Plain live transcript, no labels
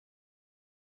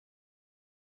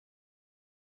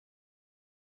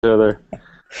other.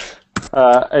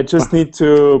 I just need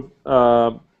to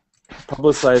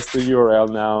publicize the URL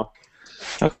now.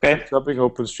 Okay. Dropping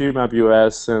OpenStreetMap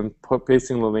US and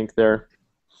pasting the link there.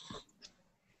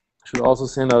 Should also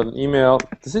send out an email.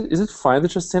 Is it fine to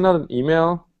just send out an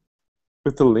email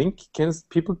with the link? Can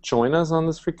people join us on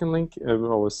this freaking link? I'm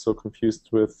always so confused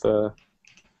with.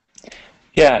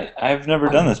 Yeah, I've never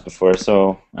done this before,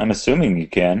 so I'm assuming you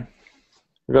can.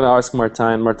 I'm gonna ask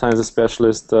Martijn. Martijn is a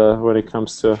specialist when it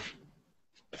comes to.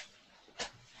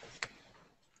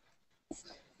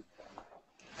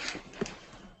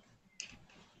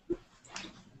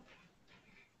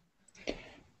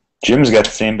 Jim's got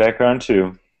the same background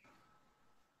too.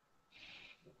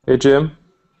 Hey Jim.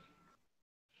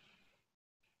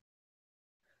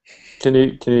 Can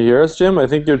you hear us, Jim? I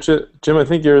think you're Jim. I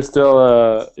think you're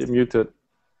still muted.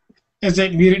 Is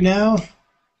it muted now?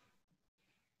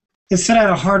 It said I had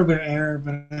a hardware error,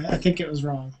 but I think it was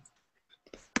wrong.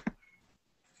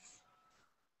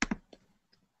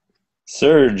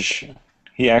 Serge,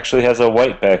 he actually has a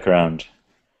white background.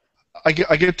 I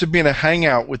get to be in a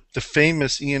hangout with the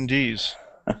famous Dees.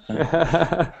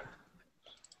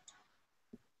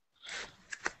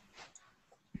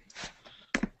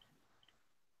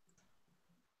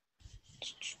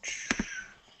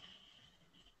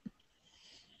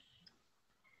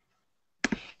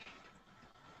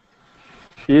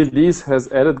 Dees has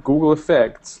added Google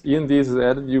Effects. Dees has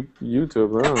added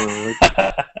YouTube.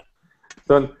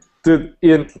 So, dude,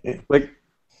 Ian, like,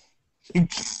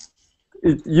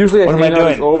 usually a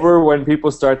hangout is over when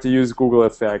people start to use Google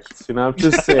Effects. You know, I'm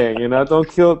just saying. You know, don't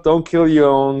kill your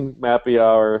own Mappy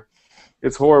Hour.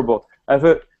 It's horrible. I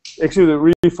thought actually the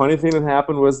really funny thing that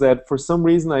happened was that for some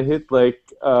reason I hit like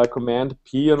Command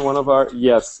P on one of our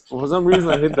for some reason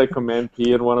I hit like Command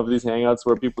P in one of these hangouts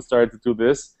where people started to do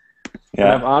this.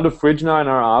 Yeah. And on the fridge now in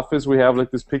our office, we have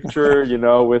like this picture, you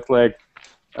know, with like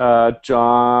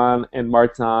John and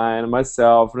Martijn and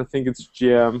myself, and I think it's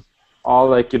Jim, all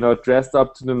like, you know, dressed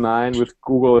up to the nine with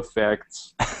Google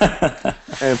Effects.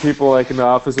 And people like in the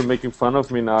office are making fun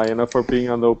of me now, you know, for being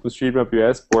on the OpenStreetMap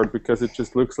US board because it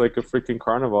just looks like a freaking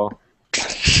carnival.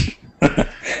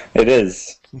 It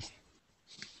is.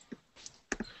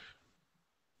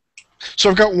 So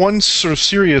I've got one sort of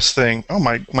serious thing. Oh,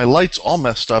 my light's all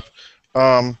messed up.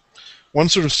 One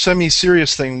sort of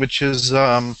semi-serious thing, which is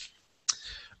I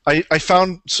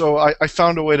found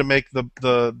a way to make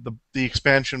the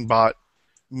expansion bot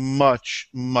much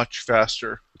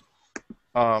faster,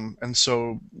 and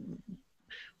so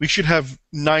we should have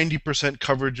 90%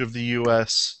 coverage of the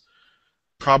U.S.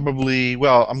 Probably.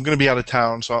 Well, I'm going to be out of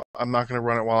town, so I'm not going to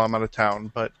run it while I'm out of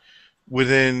town, but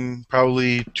within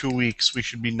probably 2 weeks, we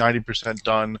should be 90%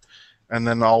 done, and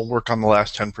then I'll work on the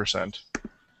last 10%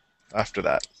 after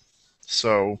that.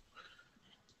 So,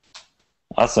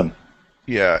 awesome.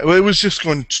 Yeah, it was just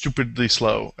going stupidly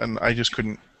slow, and I just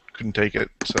couldn't take it.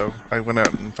 So I went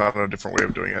out and found a different way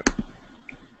of doing it.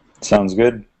 Sounds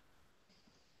good.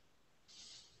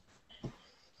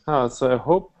 So I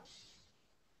hope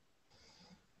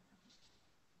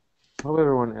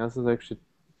everyone else is actually.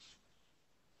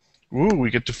 Ooh, we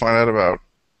get to find out about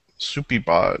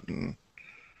SoupyBot and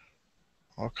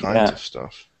all kinds of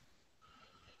stuff.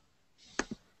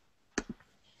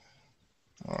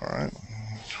 All right.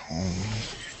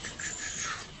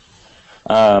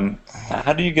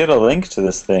 How do you get a link to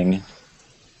this thing?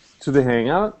 To the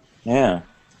Hangout? Yeah.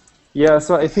 Yeah,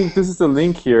 so I think this is the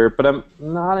link here, but I'm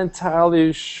not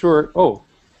entirely sure. Oh,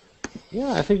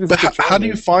 yeah, I think this is the how do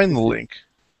you find the link?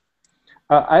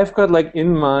 I've got, like,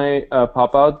 in my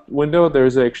pop-out window,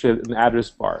 there's actually an address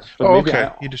bar. But okay.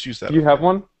 You just use that. You have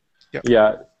one? Yep.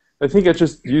 Yeah. I think I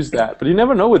just used that. But you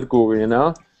never know with Google, you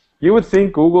know? You would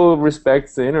think Google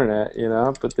respects the internet, you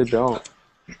know, but they don't.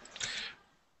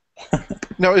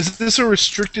 Now, is this a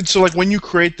restricted... So, like, when you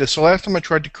create this... So, last time I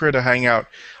tried to create a Hangout,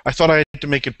 I thought I had to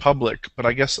make it public, but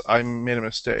I guess I made a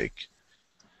mistake.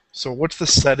 So, what's the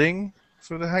setting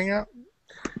for the Hangout?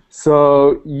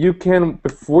 So, you can...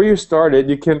 Before you start it,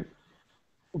 you can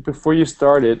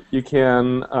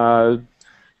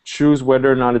choose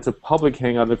whether or not it's a public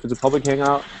Hangout. If it's a public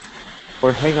Hangout,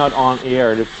 or Hangout on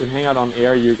air. And if it's a Hangout on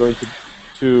air, you're going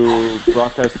to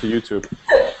broadcast to YouTube.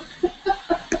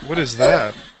 What is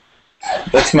that?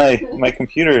 That's my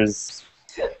computer is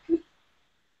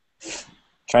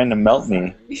trying to melt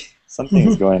me.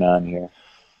 Something's going on here.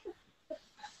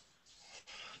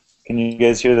 Can you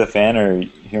guys hear the fan or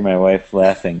hear my wife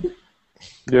laughing?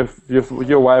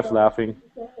 Your wife laughing.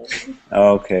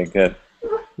 Oh, okay, good.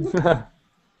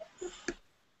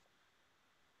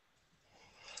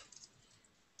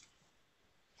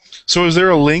 So is there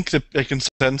a link that I can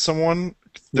send someone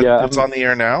Yeah, it's on the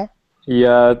air now?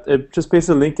 Yeah, it just paste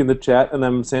a link in the chat, and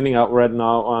I'm sending out right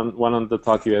now on the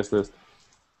Talk US list.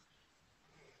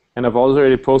 And I've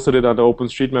already posted it on the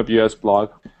OpenStreetMap US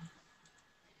blog.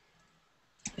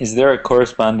 Is there a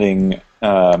corresponding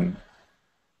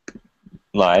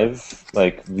live,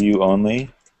 like view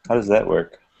only? How does that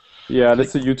work? Yeah,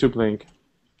 that's a YouTube link.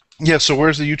 Yeah, so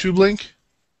where's the YouTube link?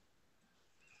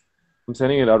 I'm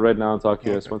sending it out right now on Talk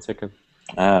US. Okay. 1 second.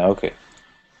 Ah, okay.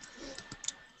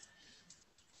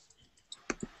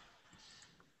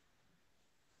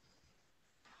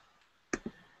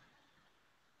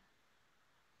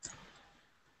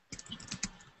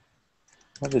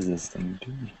 What is this thing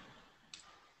doing?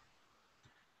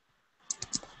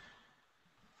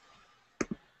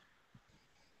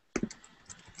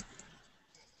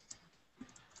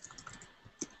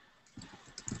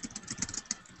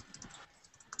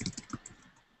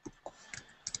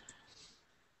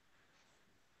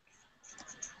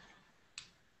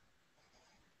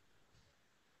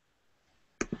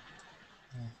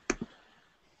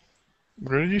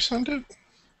 Where did you send it?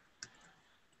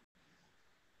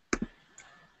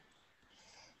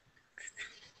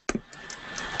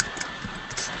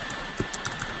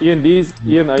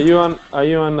 Ian, are you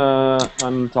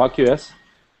on Talk US?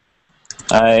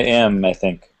 I am, I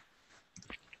think.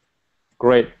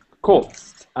 Great, cool.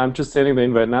 I'm just sending the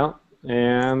invite now,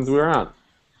 and we're on.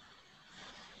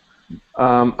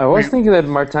 I was thinking that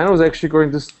Martin was actually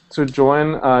going to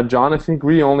join. John, I think,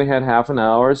 really only had half an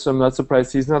hour, so I'm not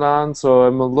surprised he's not on. So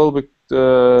I'm a little bit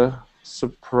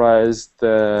surprised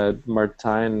that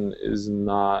Martin is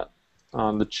not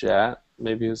on the chat.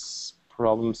 Maybe his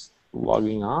problems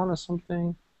logging on or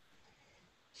something.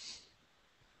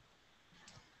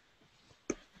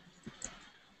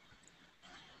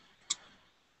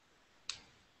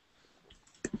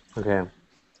 Okay.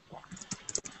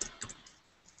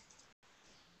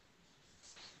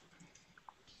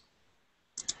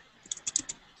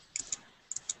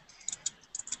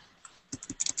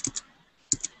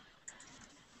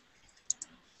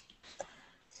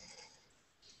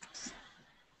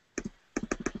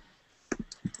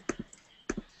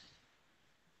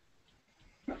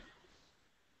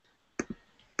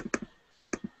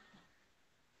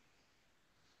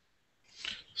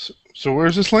 So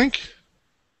where's this link?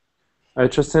 I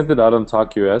just sent it out on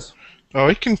Talk US. Oh,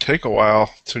 it can take a while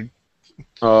to.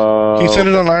 Can you send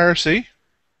it on IRC?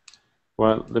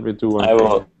 Well, let me do one I thing.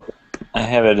 will. I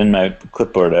have it in my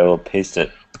clipboard. I will paste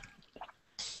it.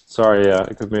 Sorry, yeah,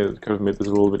 I could have made this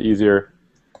a little bit easier.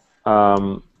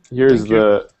 Here's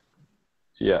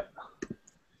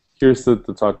Here's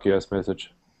the Talk US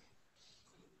message.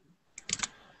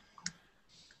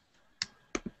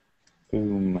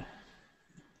 Boom.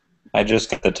 I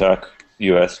just got the Talk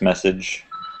US message.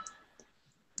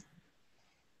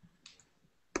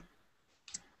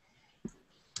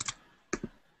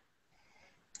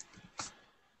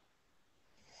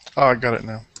 Oh, I got it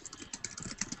now.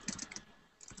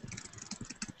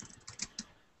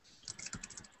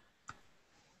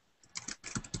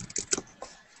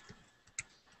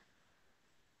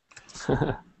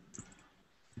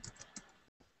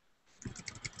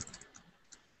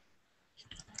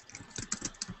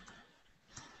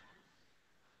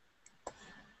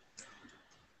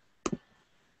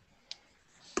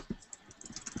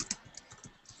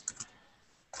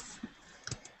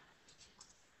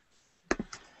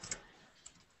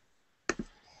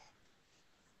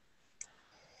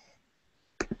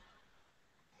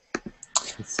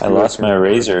 I lost my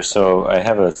razor, so I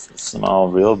have a small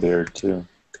real beard too.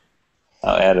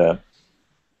 I'll add a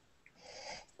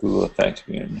Google effect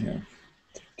in here.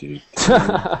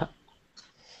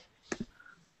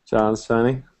 John's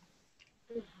funny.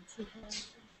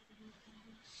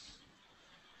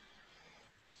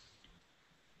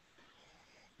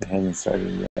 It hasn't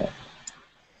started yet.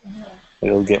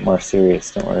 It'll get more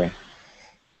serious, don't worry.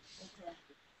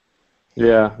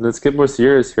 Yeah, let's get more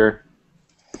serious here.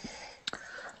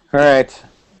 All right.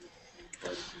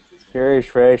 Serious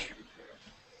fresh.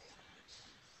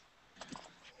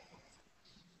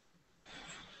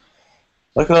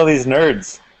 Look at all these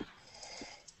nerds.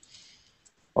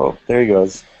 Oh, there he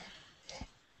goes.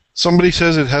 Somebody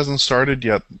says it hasn't started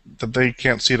yet, that they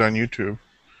can't see it on YouTube.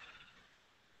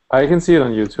 I can see it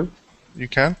on YouTube. You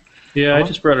can? Yeah, I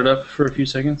just brought it up for a few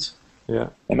seconds. Yeah.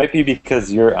 It might be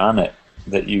because you're on it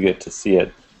that you get to see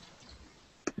it.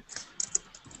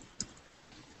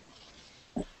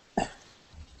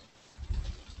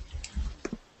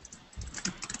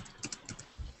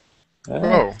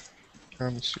 Oh.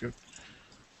 Let's see it.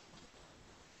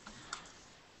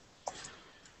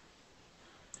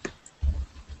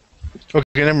 Okay,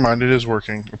 never mind. It is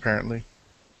working, apparently.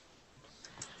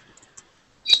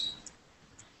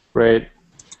 Great.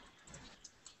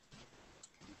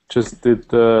 Just did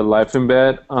the live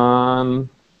embed on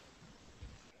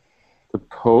the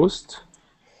post.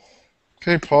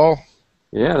 Okay, Paul.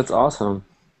 Yeah, that's awesome.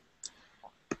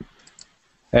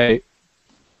 Hey.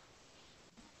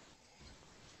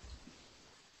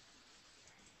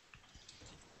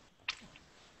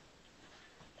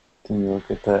 Can you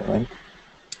look at that link?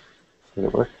 Did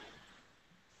it work?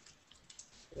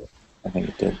 I think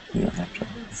it did. You don't have to.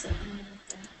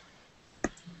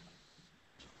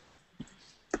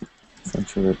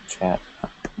 Send you the chat.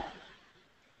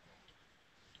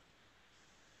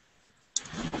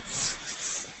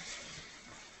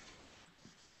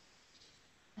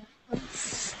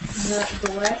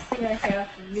 The last thing I have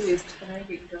for you is can I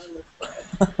get garlic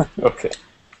bread? Okay.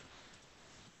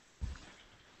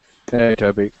 Hey,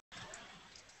 Toby.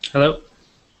 Hello?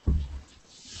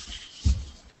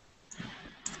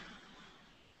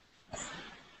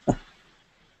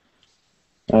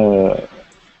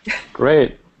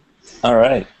 Great. All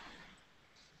right.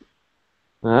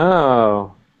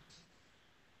 Oh.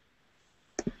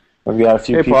 We've got a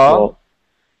few Hey, people. Paul.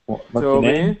 What's your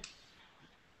name? Toby.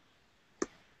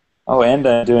 Oh, and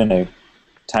I'm doing a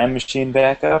time machine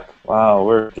backup. Wow,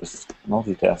 we're just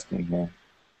multitasking here.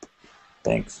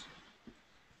 Thanks.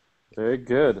 Very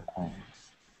good.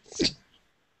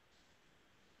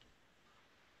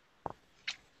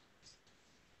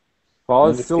 Paul,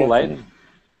 it's still light.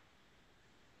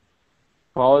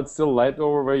 Paul, it's still light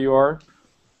over where you are.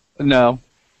 No.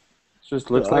 It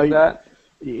just looks like that.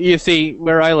 You see,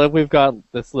 where I live, we've got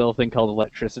this little thing called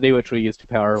electricity, which we use to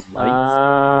power lights.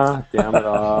 Ah, damn it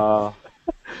all.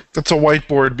 That's a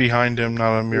whiteboard behind him,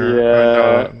 not a mirror.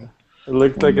 Yeah, it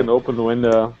looked like an open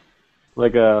window,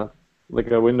 like a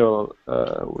window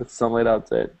with sunlight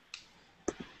outside.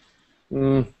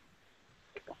 Hey,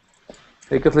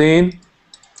 Kathleen,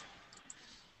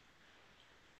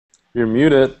 you're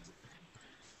muted,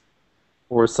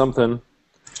 or something,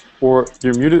 or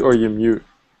you're muted, or you mute.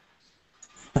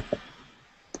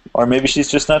 Or maybe she's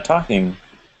just not talking.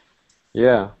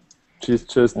 Yeah, she's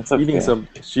just eating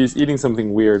okay. She's eating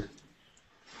something weird.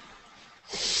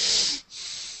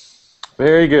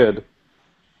 Very good.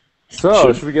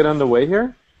 So, should we get underway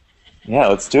here? Yeah,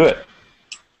 let's do it.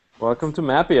 Welcome to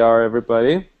Mappy Hour,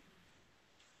 everybody.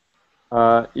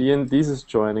 Ian Dees is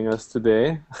joining us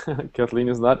today. Kathleen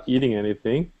is not eating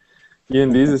anything.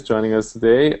 Ian Dees is joining us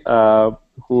today,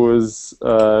 who has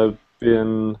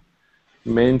been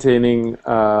maintaining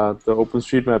the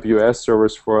OpenStreetMap US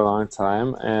servers for a long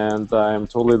time, and I'm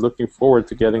totally looking forward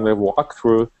to getting the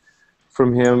walkthrough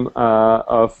from him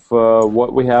of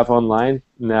what we have online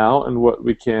now and what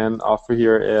we can offer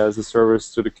here as a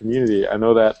service to the community. I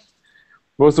know that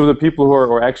most of the people who are,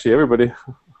 or actually everybody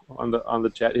on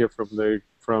the chat here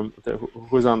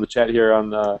who's on the chat here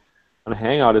on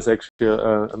Hangout is actually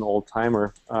an old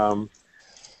timer.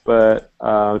 But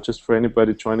just for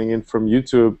anybody joining in from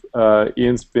YouTube,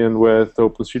 Ian's been with the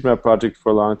OpenStreetMap project for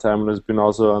a long time and has been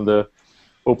also on the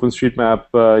OpenStreetMap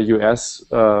US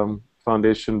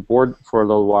Foundation board for a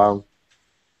little while.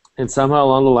 And somehow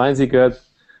along the lines he got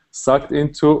sucked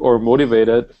into or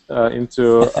motivated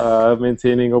into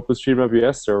maintaining OpenStreetMap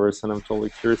US servers, and I'm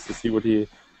totally curious to see what he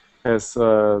has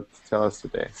to tell us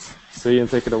today. So Ian,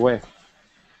 take it away.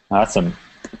 Awesome.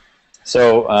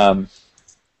 So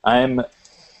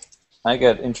I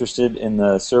got interested in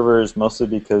the servers mostly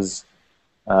because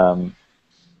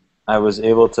I was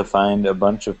able to find a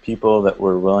bunch of people that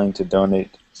were willing to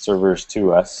donate servers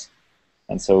to us.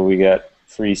 And so we got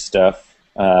free stuff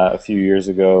a few years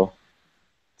ago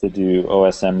to do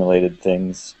OSM-related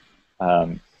things.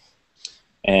 And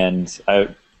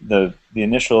the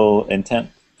initial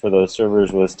intent for those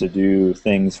servers was to do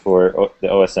things for the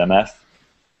OSMF.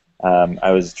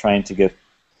 I was trying to get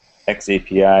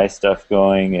XAPI stuff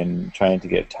going and trying to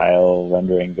get tile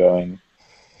rendering going,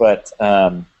 but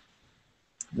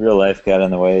real life got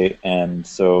in the way, and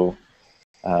so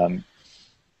when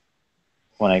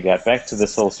I got back to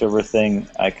this whole server thing,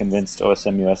 I convinced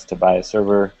OSM US to buy a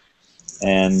server,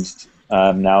 and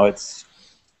now it's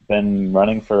been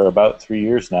running for about 3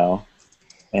 years now,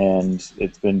 and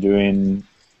it's been doing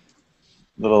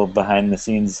little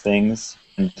behind-the-scenes things,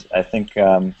 and I think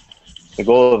the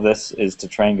goal of this is to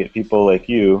try and get people like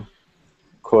you,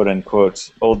 quote-unquote,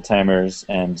 old-timers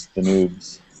and the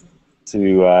noobs,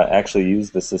 to actually use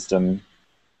the system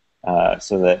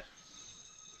so that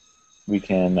we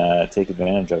can take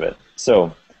advantage of it.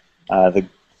 So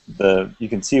you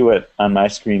can see what on my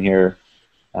screen here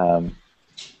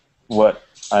what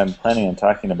I'm planning on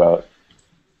talking about,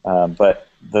 but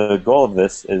the goal of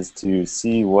this is to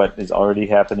see what is already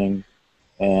happening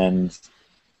and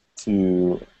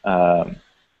to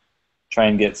try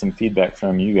and get some feedback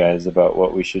from you guys about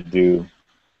what we should do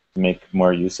to make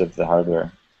more use of the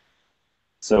hardware.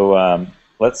 So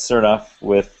let's start off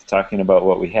with talking about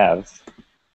what we have.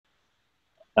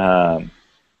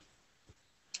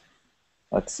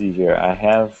 Let's see here. I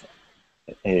have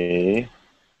a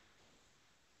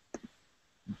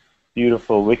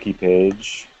beautiful wiki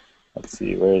page. Let's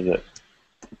see, where is it?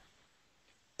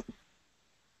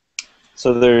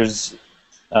 So there's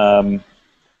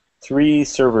 3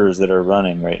 servers that are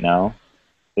running right now.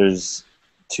 There's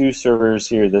 2 servers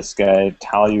here, this guy,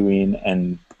 Toluene,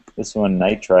 and this one,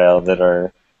 Nitrile, that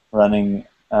are running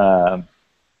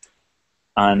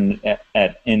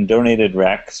in donated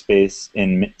rack space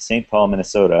in St. Paul,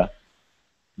 Minnesota.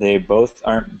 They both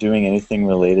aren't doing anything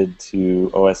related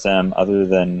to OSM other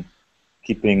than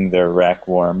keeping their rack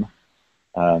warm,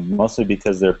 mostly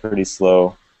because they're pretty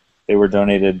slow. They were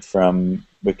donated from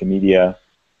Wikimedia,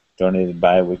 donated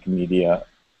by Wikimedia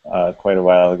quite a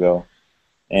while ago.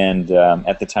 And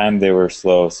at the time they were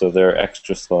slow, so they're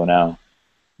extra slow now.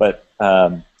 But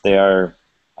they are,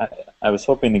 I was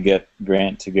hoping to get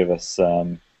Grant to give us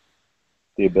the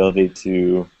ability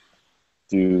to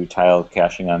do tile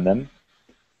caching on them.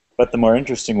 But the more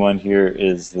interesting one here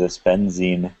is this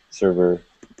Benzene server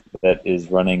that is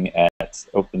running at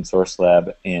Open Source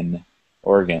Lab in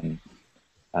Oregon.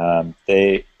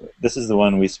 This is the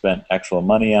one we spent actual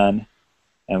money on,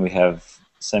 and we have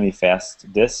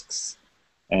semi-fast disks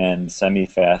and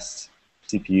semi-fast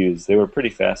CPUs. They were pretty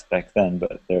fast back then,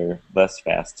 but they're less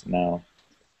fast now.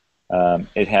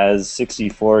 It has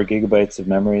 64 gigabytes of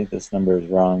memory. This number is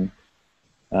wrong.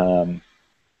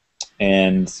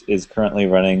 And is currently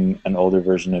running an older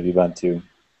version of Ubuntu.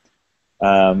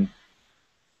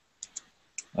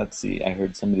 Let's see, I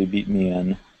heard somebody beat me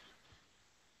on.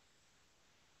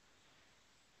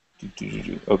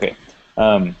 Okay.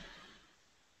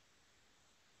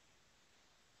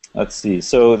 Let's see.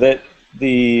 So that's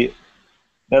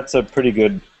a pretty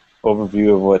good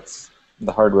overview of what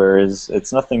the hardware is.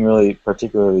 It's nothing really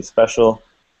particularly special.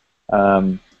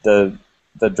 The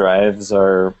drives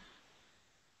are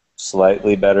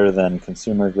slightly better than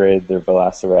consumer grade. They're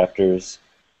Velociraptors.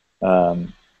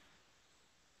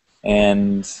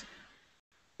 And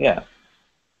yeah,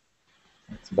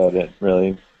 that's about it,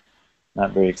 really.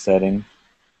 Not very exciting.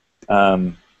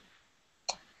 So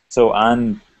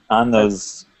on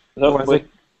those. I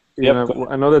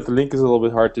know that the link is a little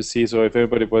bit hard to see. So if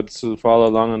anybody wants to follow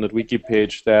along on that wiki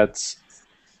page, that's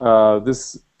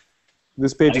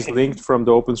this page is linked from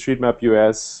the OpenStreetMap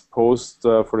US post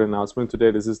for the announcement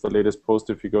today. This is the latest post.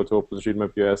 If you go to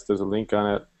OpenStreetMap US, there's a link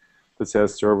on it that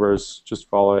says servers. Just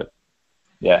follow it.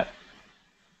 Yeah,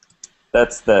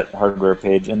 that's that hardware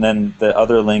page. And then the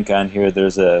other link on here,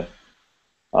 there's a.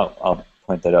 I'll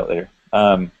point that out later.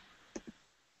 And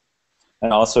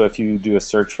also, if you do a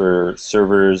search for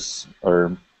servers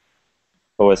or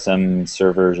OSM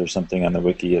servers or something on the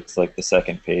wiki, it's like the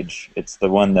second page. It's the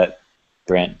one that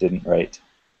Grant didn't write.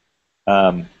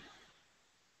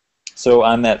 So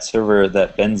on that server,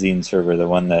 that Benzene server, the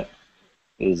one that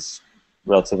is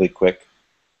relatively quick,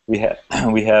 we have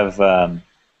a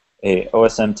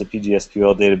OSM to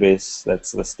PGSQL database.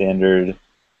 That's the standard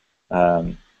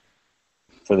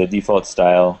for the default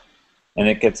style, and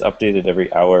it gets updated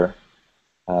every hour,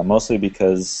 mostly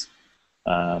because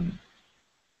when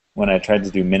I tried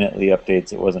to do minutely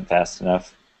updates, it wasn't fast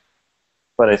enough.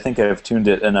 But I think I've tuned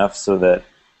it enough so that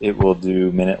it will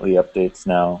do minutely updates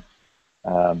now.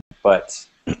 But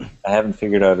I haven't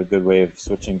figured out a good way of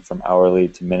switching from hourly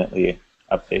to minutely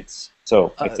updates.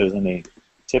 So if there's any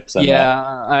tips on that.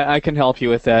 Yeah, I can help you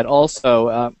with that.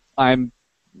 Also,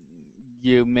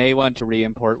 you may want to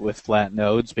re-import with flat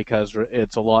nodes because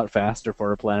it's a lot faster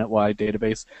for a planet-wide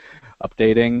database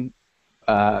updating.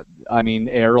 I mean,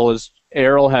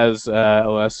 Arel has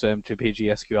OSM to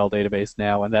PGSQL database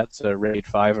now, and that's a RAID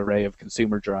 5 array of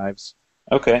consumer drives.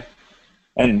 Okay.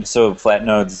 And so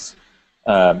Flatnodes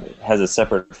has a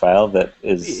separate file that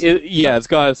is... it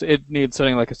needs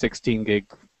something like a 16 gig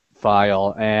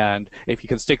file, and if you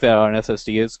can stick that on an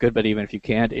SSD, it's good, but even if you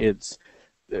can't, it's...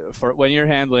 For when you're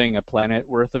handling a planet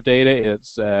worth of data,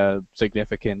 it's a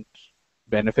significant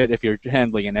benefit. If you're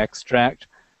handling an extract,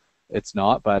 it's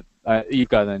not, but you've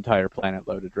got an entire planet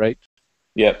loaded, right?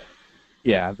 Yep.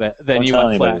 Yeah, then you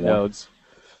want flat nodes.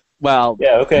 Well,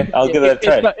 yeah, okay, I'll give that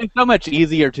a try. It's so much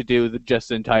easier to do just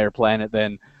the entire planet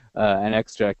than an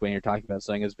extract when you're talking about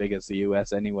something as big as the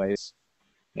US anyways.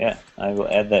 Yeah, I will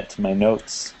add that to my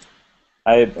notes.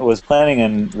 I was planning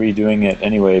on redoing it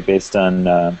anyway based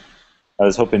on... I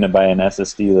was hoping to buy an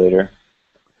SSD later.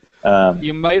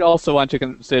 You might also want to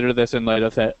consider this in light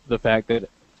of the fact that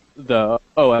the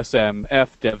OSM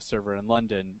F dev server in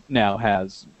London now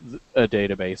has a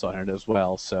database on it as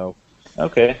well. So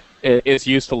Okay. its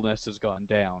usefulness has gone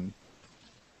down.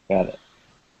 Got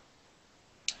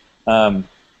it.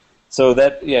 So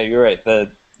that, yeah, you're right.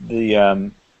 The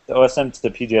OSM to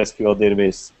the PGSQL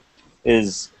database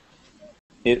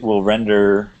it will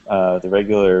render the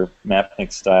regular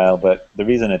Mapnik style, but the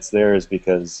reason it's there is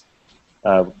because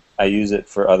I use it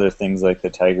for other things like the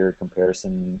Tiger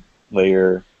comparison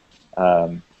layer.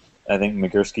 I think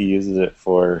Migursky uses it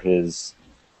for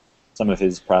some of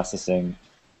his processing.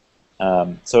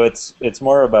 So it's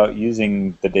more about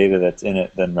using the data that's in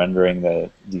it than rendering the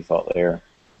default layer.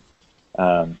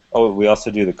 We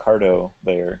also do the Cardo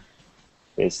layer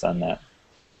based on that.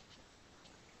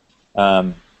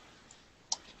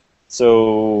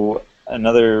 So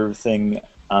another thing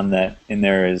on that in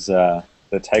there is the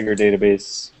Tiger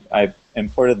database. I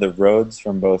imported the roads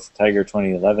from both Tiger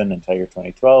 2011 and Tiger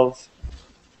 2012.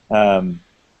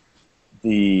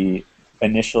 The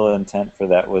initial intent for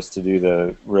that was to do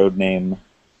the road name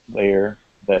layer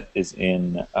that is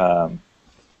in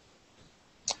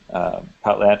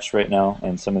Potlatch right now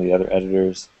and some of the other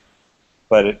editors,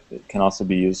 but it can also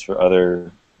be used for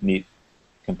other neat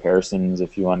comparisons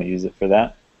if you want to use it for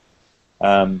that.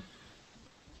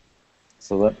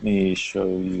 So let me show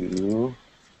you,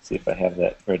 see if I have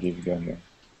that ready to go here.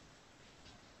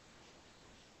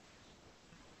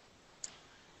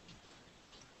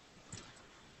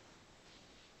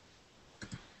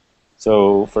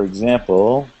 So, for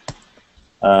example,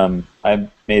 I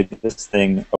made this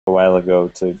thing a while ago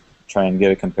to try and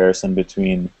get a comparison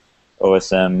between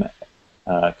OSM,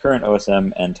 current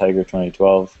OSM and Tiger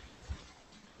 2012.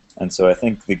 And so I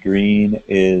think the green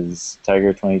is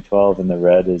Tiger 2012 and the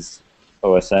red is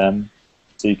OSM.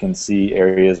 So you can see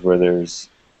areas where there's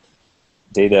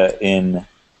data in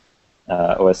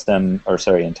OSM, or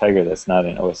sorry, in Tiger that's not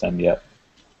in OSM yet,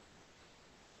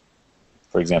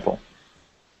 for example.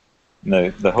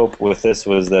 And the hope with this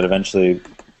was that eventually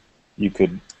we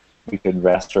could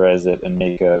rasterize it and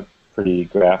make a pretty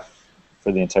graph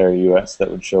for the entire US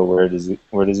that would show where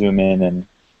to zoom in and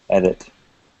edit.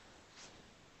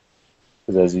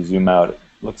 Because as you zoom out, it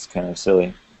looks kind of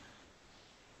silly.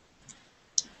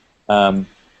 Any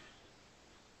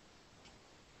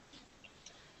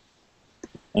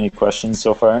questions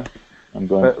so far? I'm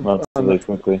going relatively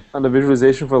quickly. On the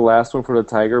visualization for the last one, for the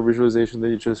Tiger visualization that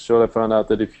you just showed, I found out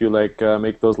that if you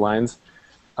make those lines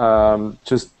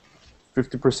just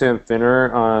 50%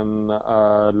 thinner on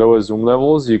lower zoom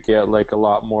levels, you get a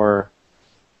lot more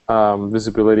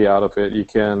visibility out of it. You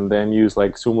can then use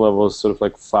zoom levels sort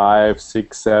of 5,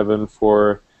 6, 7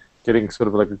 for getting sort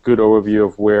of a good overview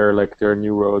of where there are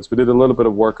new roads. We did a little bit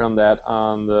of work on that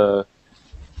on the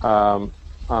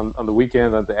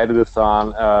weekend at the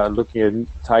editathon, looking at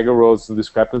Tiger roads and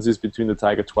discrepancies between the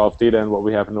Tiger 12 data and what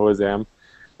we have in OSM.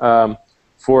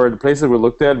 For the places we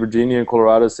looked at, Virginia and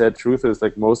Colorado, said truth is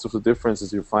most of the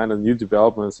differences you find in new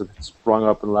developments that have sprung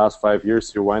up in the last 5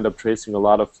 years. You wind up tracing a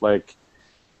lot of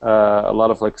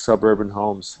suburban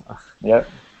homes. Yep.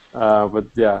 But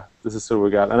yeah, this is what we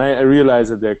got, and I realize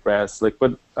that they're grass.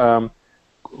 But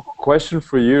question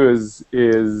for you is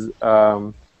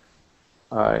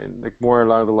more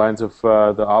along the lines of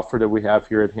the offer that we have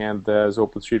here at hand as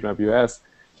OpenStreetMap US.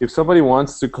 If somebody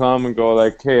wants to come and go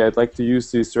hey, I'd like to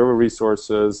use these server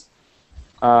resources,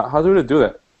 how do they do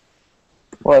that?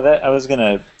 Well, I was going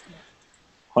to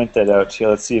point that out here.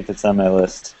 Let's see if it's on my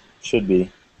list. Should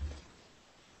be.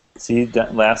 See,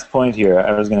 last point here.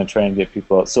 I was going to try and get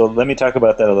people. So let me talk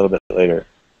about that a little bit later.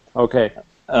 Okay.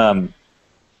 Let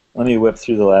me whip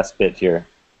through the last bit here.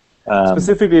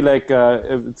 Specifically,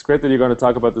 it's great that you're going to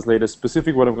talk about this later.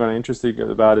 Specifically, what I'm going to interested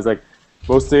about is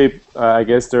mostly, I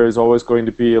guess there is always going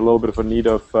to be a little bit of a need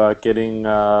of getting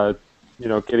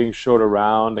showed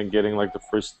around and getting the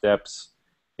first steps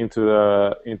into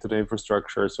the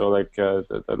infrastructure. So I'd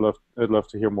love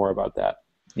to hear more about that.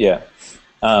 Yeah.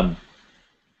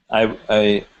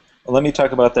 Let me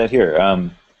talk about that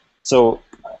here. So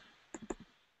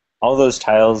all those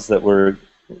tiles that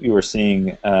you were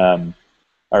seeing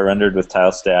are rendered with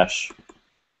TileStash.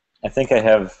 I think I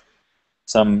have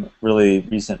some really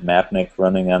recent Mapnik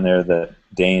running on there that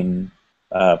Dane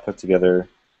put together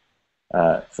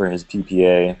for his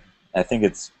PPA. I think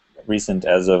it's recent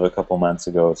as of a couple months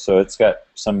ago, so it's got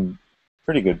some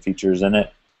pretty good features in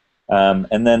it.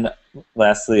 And then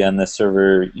lastly, on this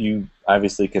server, you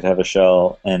obviously could have a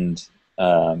shell and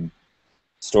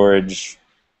storage.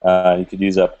 You could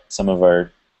use up some of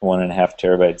our 1.5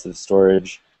 terabytes of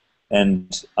storage.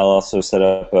 And I'll also set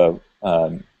up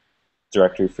a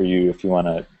directory for you if you want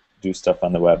to do stuff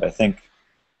on the web. I think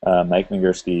Mike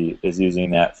Migursky is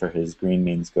using that for his Green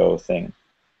Means Go thing.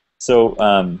 So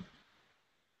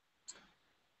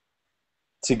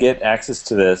to get access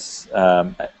to this,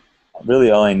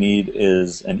 really all I need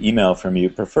is an email from you,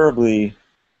 preferably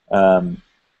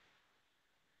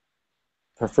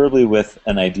with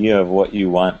an idea of what you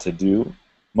want to do,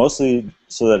 mostly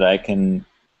so that I can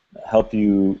help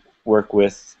you work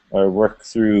with or work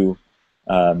through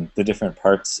the different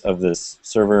parts of this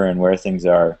server and where things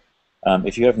are.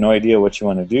 If you have no idea what you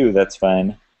want to do, that's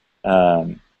fine.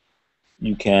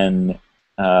 You can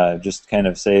just kind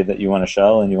of say that you want a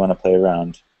shell and you want to play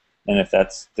around. And if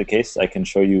that's the case, I can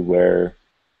show you where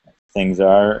things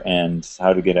are and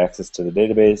how to get access to the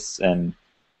database and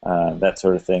that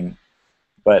sort of thing.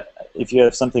 But if you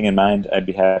have something in mind, I'd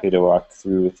be happy to walk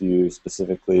through with you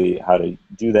specifically how to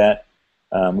do that.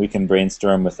 We can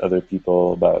brainstorm with other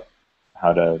people about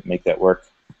how to make that work.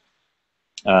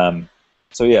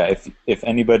 So yeah, if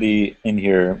anybody in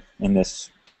here in this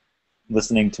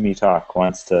listening to me talk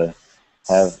wants to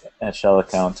have a shell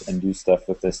account and do stuff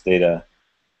with this data,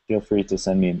 feel free to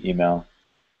send me an email.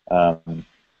 I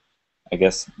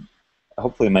guess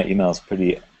hopefully my email is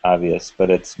pretty obvious,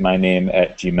 but it's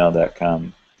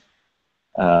myname@gmail.com.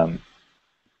 I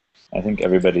think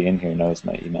everybody in here knows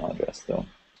my email address, though.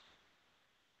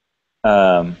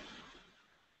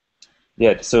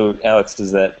 Yeah, so Alex,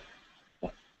 does that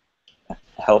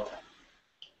help?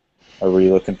 Or were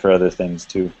you looking for other things,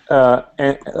 too?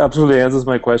 Absolutely answers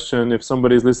my question. If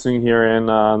somebody's listening here and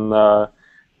on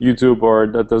YouTube or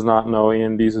that does not know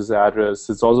Ian Dees' address,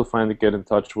 it's also fine to get in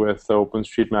touch with the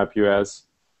OpenStreetMap US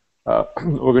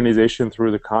organization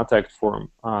through the contact form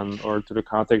or to the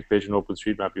contact page in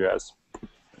OpenStreetMap US.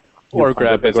 Or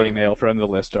grab his email from the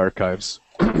list archives.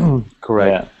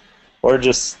 Correct. Yeah. Or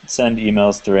just send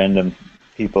emails to random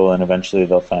people and eventually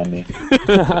they'll find me.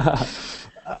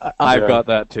 I've got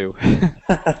that too.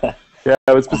 Yeah,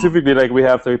 but specifically, like we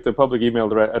have the public email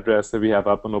address that we have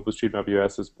up on OpenStreetMap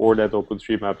US is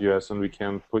board@OpenStreetMap US, and we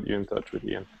can put you in touch with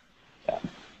Ian. Yeah.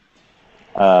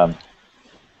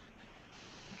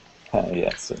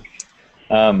 Yes.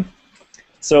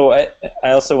 So I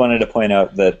also wanted to point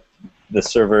out that the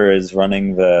server is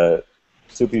running the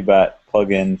SoupyBot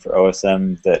plugin for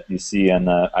OSM that you see on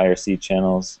the IRC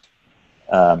channels.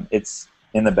 It's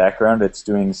in the background. It's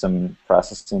doing some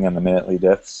processing on the minutely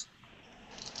diffs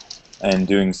and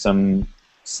doing some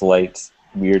slight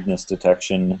weirdness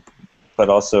detection, but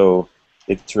also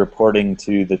it's reporting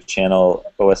to the channel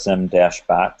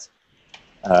OSM-bot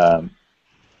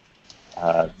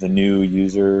the new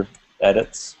user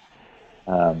edits.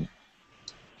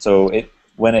 So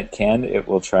when it can, it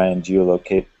will try and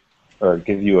geolocate or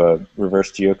give you a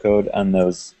reverse geocode on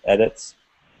those edits.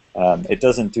 It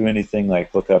doesn't do anything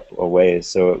like look up away,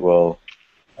 so it will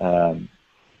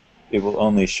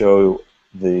only show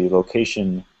the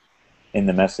location in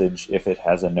the message if it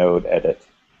has a node edit.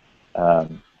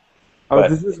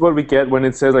 This is what we get when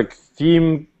it says like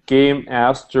theme game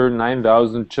Aster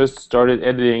 9000 just started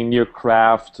editing near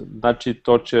Craft,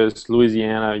 Natchitoches,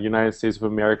 Louisiana, United States of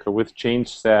America with change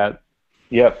set.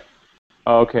 Yep.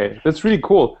 Okay, that's really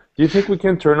cool. Do you think we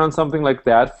can turn on something like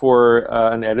that for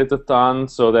an editathon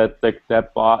so that like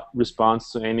that bot responds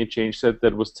to any change set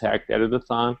that was tagged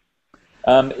editathon?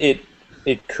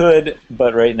 It could,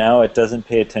 but right now it doesn't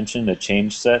pay attention to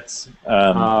change sets.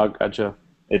 Gotcha.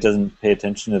 It doesn't pay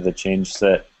attention to the change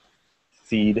set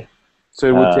feed. So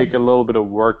it would take a little bit of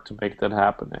work to make that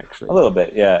happen, actually. A little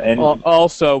bit, yeah. And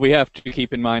also, we have to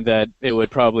keep in mind that it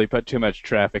would probably put too much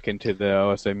traffic into the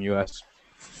OSM US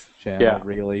channel,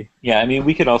 really. Yeah, I mean,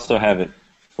 we could also have it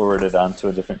forwarded onto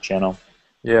a different channel.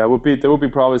 Yeah, there would be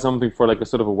probably something for like a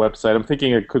sort of a website. I'm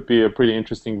thinking it could be a pretty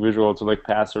interesting visual to like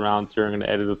pass around during an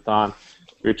editathon.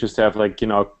 We just have like,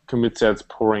 commit sets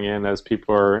pouring in as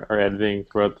people are editing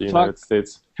throughout the United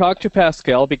States. Talk to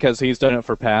Pascal because he's done it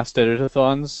for past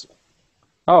editathons.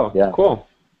 Oh, yeah, cool.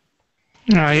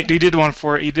 He did one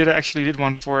for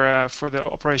the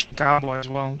Operation Cowboy as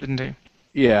well, didn't he?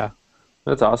 Yeah,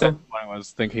 that's awesome. That's what I was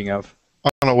thinking of.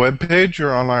 On a web page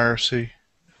or on IRC?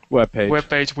 Web page. Web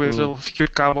page with little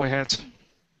cute cowboy hats.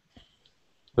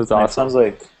 That's awesome. It sounds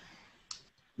like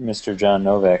Mr. John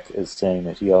Novak is saying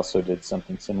that he also did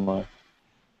something similar.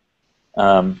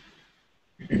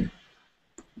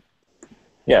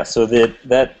 Yeah, so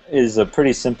that is a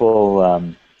pretty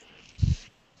simple.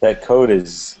 That code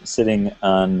is sitting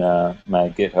on my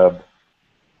GitHub.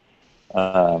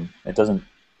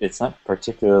 It's not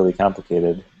particularly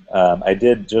complicated. I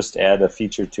did just add a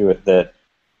feature to it that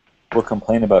will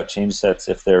complain about change sets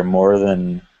if they're more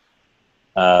than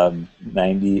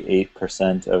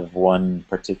 98% of one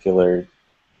particular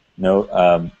node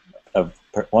of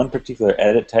one particular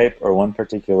edit type or one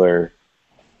particular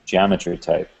geometry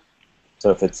type.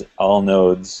 So if it's all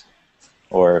nodes,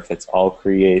 or if it's all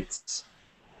creates,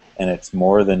 and it's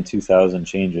more than 2,000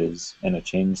 changes in a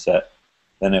change set,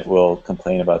 then it will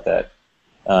complain about that.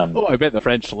 Oh, I bet the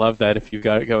French love that if you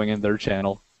got it going in their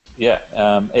channel. Yeah,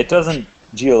 it doesn't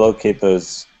geolocate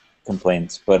those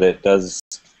complaints, but it does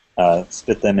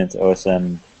spit them into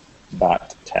OSM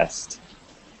bot test.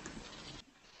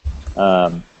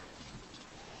 That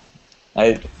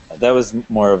was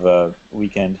more of a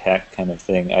weekend hack kind of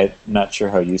thing. I'm not sure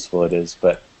how useful it is,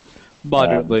 but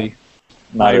Moderately.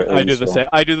 moderately I do the useful. same.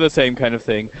 I do the same kind of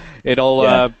thing. It'll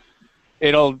Yeah.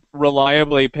 It'll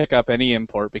reliably pick up any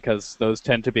import because those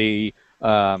tend to be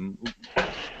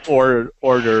ordered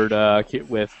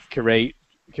with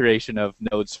curation of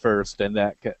nodes first, and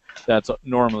that's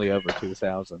normally over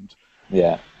 2,000.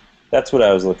 Yeah, that's what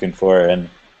I was looking for, and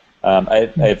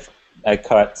I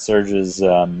caught Serge's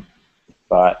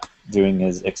bot doing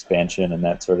his expansion and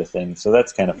that sort of thing. So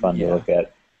that's kind of fun to look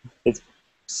at. It's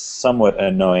somewhat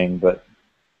annoying, but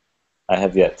I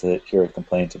have yet to hear a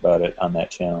complaint about it on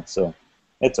that channel, so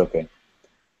it's okay.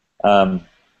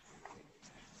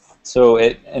 So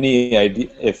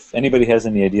if anybody has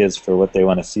any ideas for what they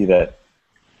want to see that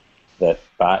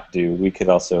bot do, we could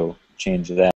also change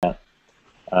that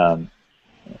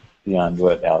beyond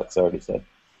what Alex already said.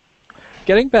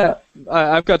 Getting back,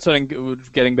 I've got something.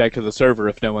 Getting back to the server,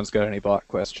 if no one's got any bot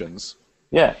questions.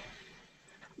 Yeah.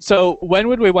 So when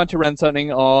would we want to run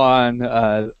something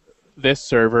on this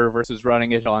server versus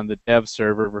running it on the dev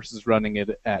server versus running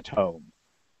it at home?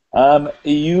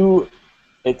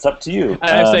 It's up to you. And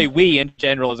I say we in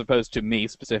general as opposed to me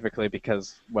specifically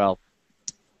because, well,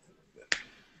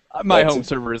 my home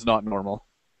server is not normal.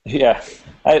 Yeah,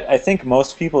 I think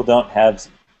most people don't have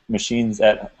machines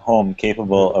at home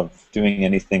capable of doing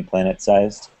anything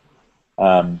planet-sized.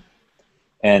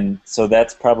 And so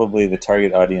that's probably the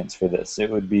target audience for this. It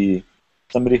would be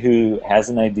somebody who has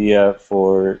an idea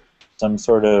for some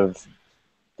sort of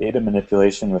data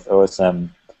manipulation with OSM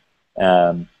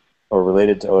or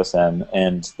related to OSM,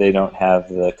 and they don't have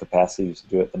the capacity to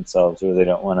do it themselves, or they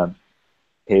don't want to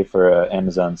pay for an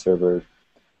Amazon server.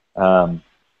 So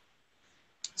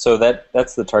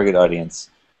that's the target audience.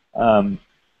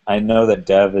 I know that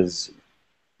dev is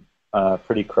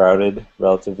pretty crowded,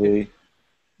 relatively.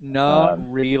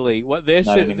 Not really. What the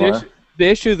not issue? anymore? The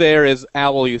issue there is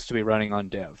Owl used to be running on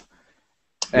dev,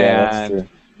 Yeah, that's and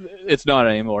true. it's not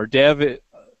anymore. Dev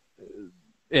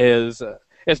is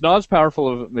it's not as powerful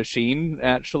of a machine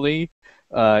actually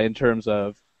in terms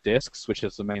of disks, which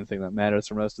is the main thing that matters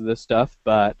for most of this stuff.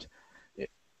 But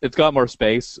it's got more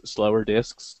space, slower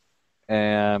disks,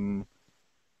 and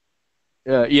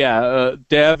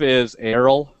dev is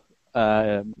Arel.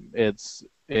 It's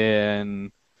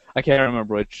in I can't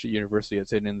remember which university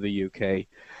it's in the UK.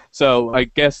 So I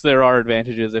guess there are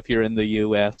advantages if you're in the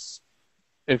US,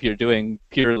 if you're doing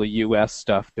purely US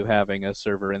stuff, to having a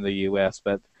server in the US.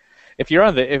 But if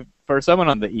for someone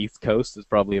on the East Coast, it's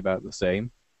probably about the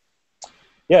same.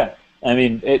 Yeah, I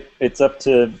mean it's up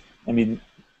to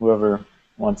whoever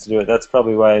wants to do it. That's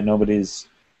probably why nobody's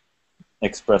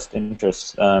expressed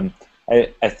interest. I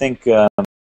think.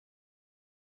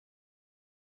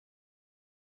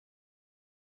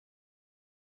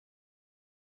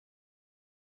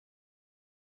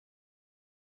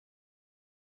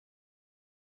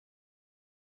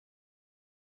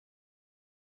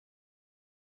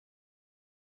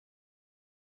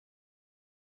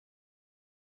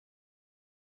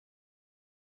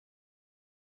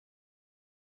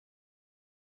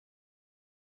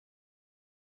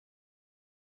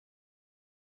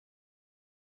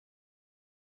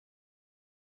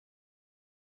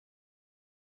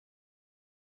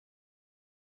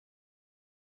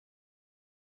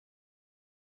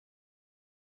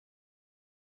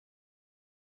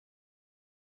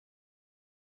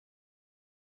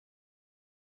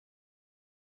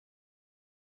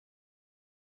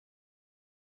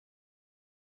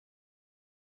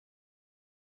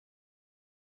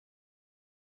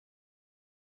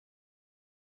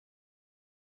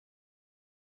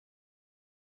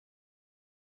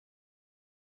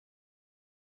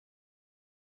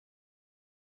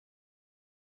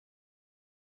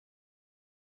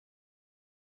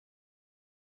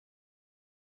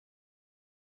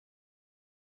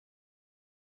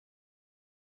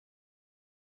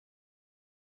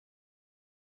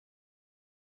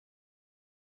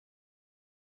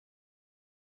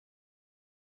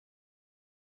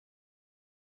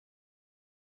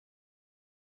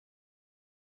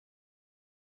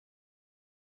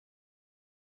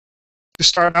 To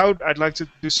start out, I'd like to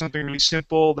do something really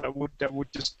simple that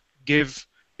would just give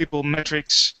people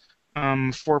metrics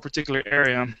for a particular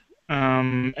area.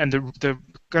 And the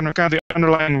kind of the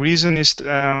underlying reason is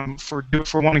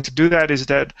for wanting to do that is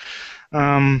that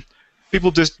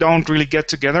people just don't really get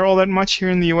together all that much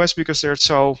here in the U.S. because they're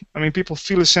so. I mean, people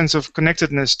feel a sense of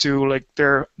connectedness to like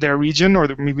their region or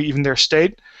maybe even their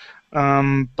state,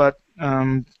 but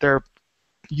they're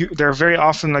very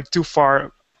often like too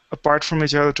far apart from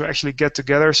each other to actually get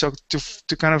together. So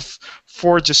to kind of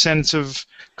forge a sense of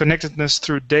connectedness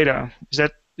through data, is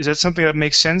that something that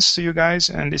makes sense to you guys?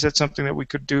 And is that something that we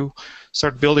could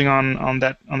start building on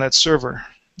that server?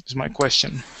 Is my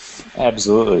question.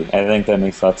 Absolutely. I think that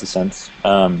makes lots of sense.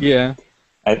 Yeah.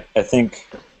 I think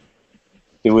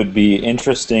it would be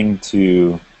interesting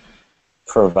to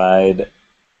provide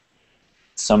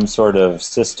some sort of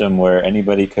system where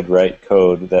anybody could write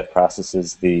code that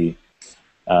processes the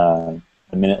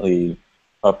minutely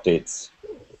updates,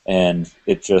 and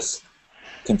it just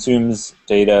consumes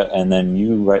data, and then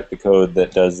you write the code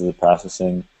that does the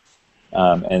processing,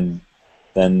 and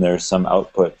then there's some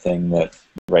output thing that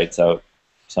writes out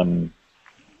some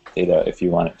data if you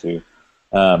want it to.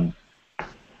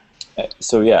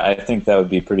 So yeah, I think that would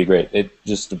be pretty great. It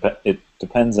just it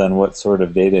depends on what sort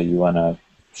of data you want to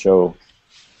show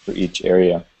for each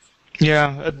area.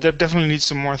 Yeah, that definitely needs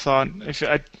some more thought.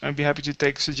 I'd be happy to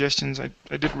take suggestions. I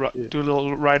did do a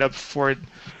little write-up for it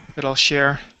that I'll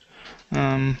share.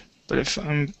 But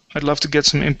I'd love to get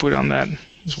some input on that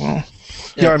as well.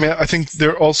 Yeah, I mean, I think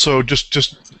they're also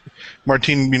just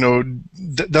Martin. You know,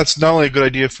 that's not only a good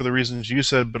idea for the reasons you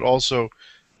said, but also,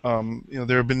 you know,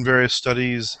 there have been various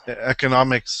studies,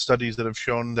 economic studies, that have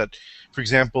shown that, for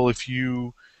example, if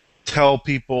you tell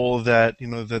people that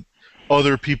that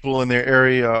other people in their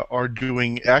area are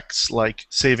doing X, like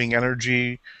saving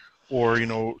energy, or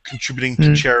contributing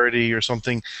to charity or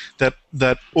something,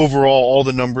 that overall all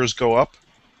the numbers go up.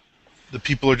 The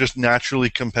people are just naturally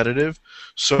competitive.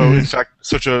 So in fact,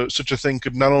 such a thing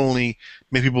could not only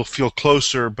make people feel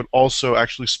closer, but also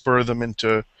actually spur them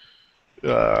into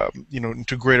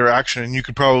into greater action. And you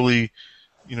could probably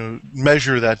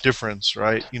measure that difference,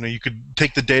 right? You could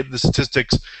take the data, the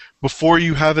statistics before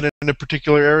you have it in a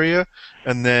particular area,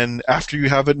 and then after you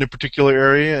have it in a particular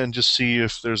area, and just see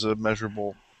if there's a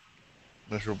measurable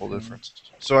difference.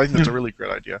 So I think that's a really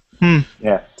great idea.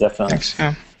 Yeah, definitely. Thanks.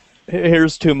 Yeah.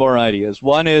 Here's two more ideas.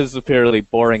 One is a fairly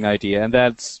boring idea, and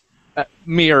that's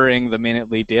mirroring the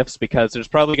minutely diffs, because there's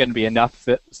probably going to be enough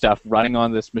stuff running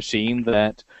on this machine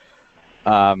that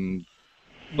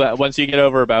once you get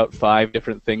over about 5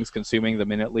 different things consuming the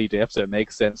minutely diffs, it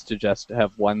makes sense to just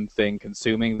have one thing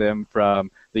consuming them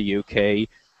from the UK,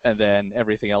 and then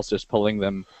everything else just pulling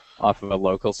them off of a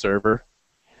local server.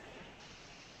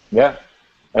 Yeah.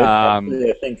 I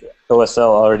think OSL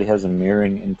already has a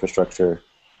mirroring infrastructure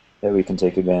that we can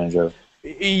take advantage of.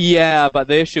 Yeah, but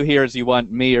the issue here is you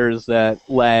want mirrors that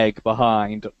lag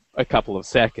behind a couple of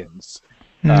seconds.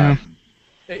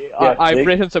 I've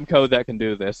written some code that can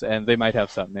do this, and they might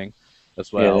have something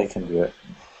as well. Yeah, they can do it.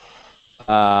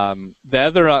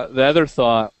 The other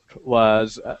thought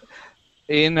was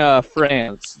in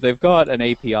France they've got an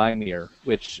API mirror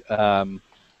which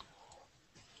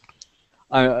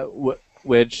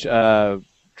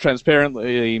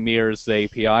transparently mirrors the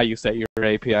API. You set your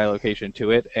API location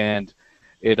to it, and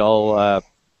it'll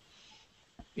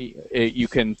you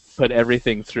can put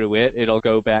everything through it. It'll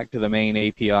go back to the main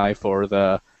API for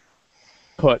the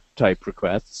put type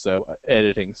requests, so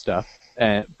editing stuff,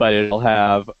 but it'll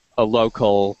have a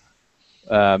local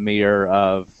mirror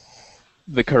of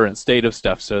the current state of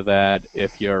stuff, so that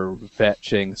if you're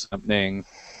fetching something,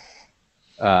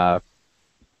 so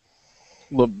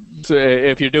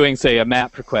if you're doing, say, a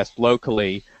map request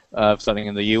locally of something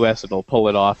in the US, it'll pull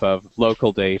it off of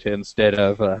local data instead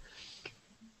of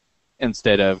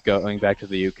going back to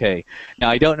the UK. Now,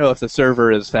 I don't know if the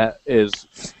server is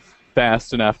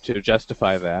fast enough to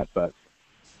justify that, but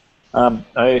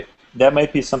that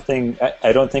might be something.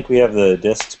 I don't think we have the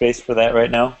disk space for that right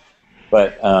now,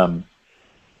 but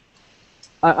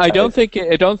I don't think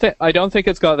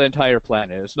it's got the entire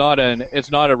planet. It's not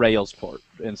a Rails port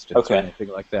instance or anything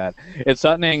like that. It's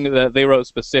something that they wrote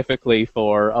specifically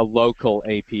for a local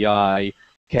API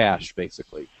cache,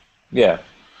 basically. Yeah.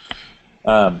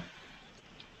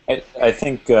 I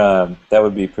think that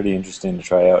would be pretty interesting to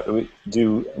try out.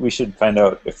 We should find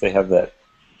out if they have that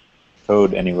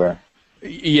code anywhere.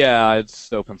 Yeah,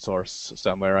 it's open source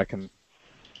somewhere. I can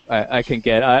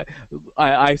get.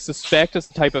 I suspect it's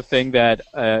the type of thing that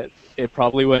it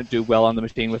probably wouldn't do well on the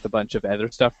machine with a bunch of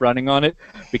other stuff running on it,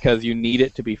 because you need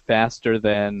it to be faster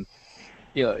than.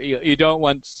 You don't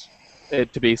want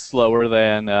it to be slower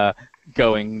than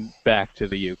going back to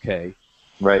the UK.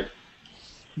 Right.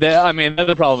 I mean, the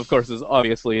other problem, of course, is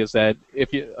that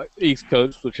if you East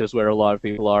Coast, which is where a lot of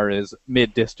people are, is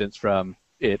mid-distance from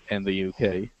it and the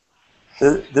UK.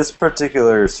 This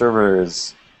particular server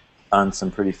is on some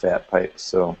pretty fat pipes,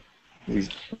 so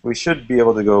we should be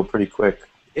able to go pretty quick.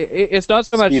 It's not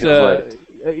so much, but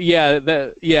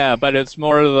it's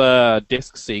more the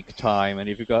disk seek time, and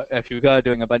if you've got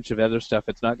doing a bunch of other stuff,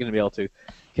 it's not going to be able to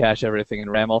cache everything in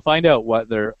RAM. I'll find out what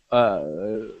the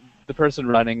person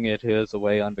running it is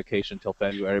away on vacation till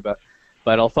February, but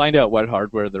I'll find out what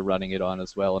hardware they're running it on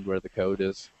as well and where the code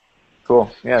is. Cool.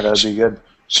 Yeah, that'd be good.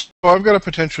 So I've got a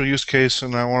potential use case,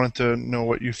 and I wanted to know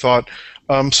what you thought.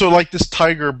 So like this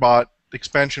Tiger bot,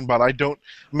 expansion bot, I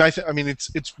mean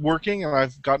it's working, and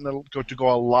I've gotten it to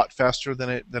go a lot faster than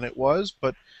it was.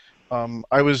 But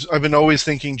I've been always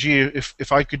thinking, gee,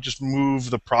 if I could just move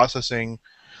the processing.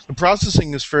 The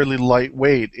processing is fairly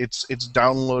lightweight. It's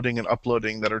downloading and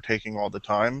uploading that are taking all the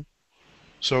time.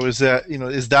 So is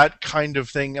that kind of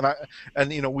thing?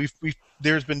 And we've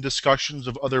there's been discussions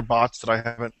of other bots that I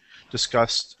haven't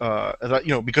discussed.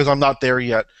 Because I'm not there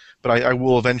yet, but I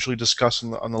will eventually discuss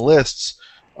on the lists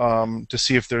to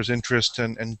see if there's interest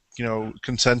and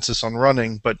consensus on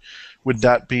running. But would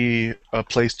that be a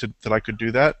place that I could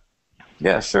do that?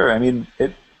 Yeah, sure. I mean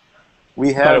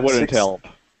we have. But it wouldn't help.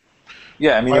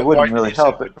 Yeah, I mean, it wouldn't really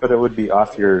help, but it would be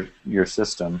off your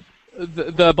system.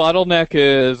 The bottleneck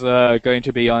is going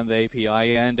to be on the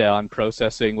API end on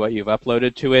processing what you've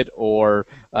uploaded to it, or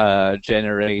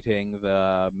generating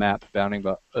the map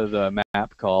the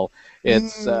map call.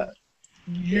 It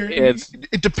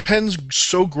depends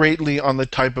so greatly on the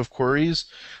type of queries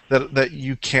that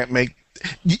you can't make.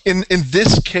 In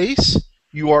this case,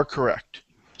 you are correct.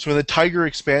 So in the Tiger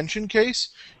expansion case,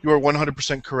 you are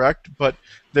 100% correct, but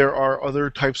there are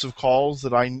other types of calls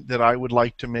that I would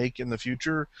like to make in the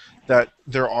future that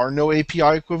there are no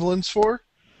API equivalents for.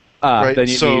 Right? Then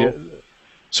you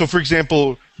so for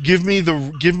example, give me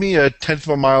a tenth of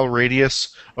a mile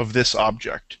radius of this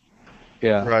object.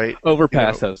 Yeah. Right.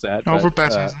 Overpass has that.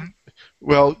 Overpass has that.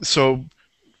 Well, so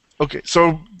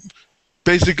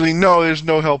basically, no. There's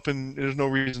no help, and there's no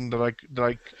reason that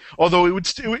I. Although it would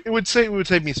save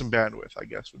me some bandwidth, I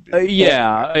guess would be.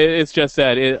 It's just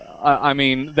that I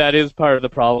mean, that is part of the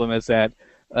problem. Is that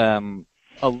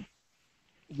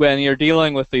when you're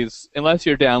dealing with these, unless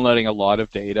you're downloading a lot of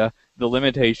data, the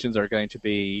limitations are going to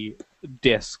be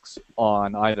disks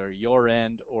on either your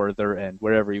end or their end,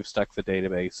 wherever you've stuck the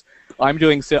database. I'm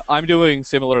doing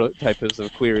similar types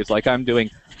of queries. Like I'm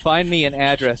doing, find me an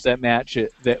address that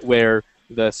matches where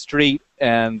the street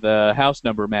and the house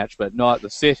number match, but not the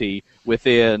city,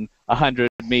 within 100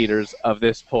 meters of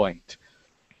this point,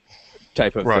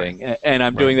 type of thing. And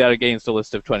I'm doing that against a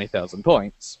list of 20,000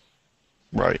 points.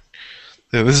 Right.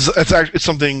 Yeah, it's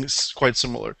something quite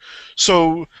similar.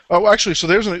 So, so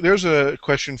there's a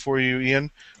question for you,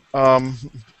 Ian.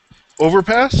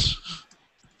 Overpass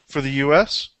for the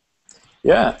U.S.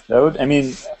 Yeah,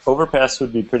 Overpass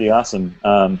would be pretty awesome.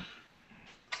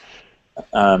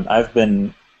 I've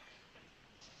been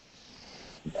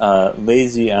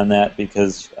lazy on that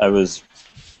because I was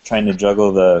trying to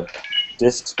juggle the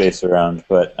disk space around,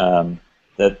 but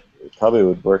that probably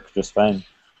would work just fine.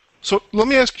 So let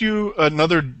me ask you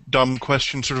another dumb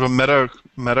question, sort of a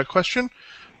meta question.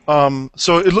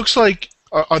 So it looks like,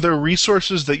 are there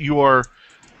resources that you are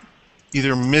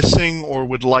either missing or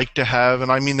would like to have?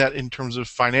 And I mean that in terms of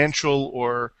financial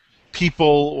or people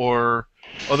or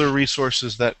other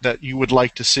resources that you would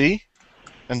like to see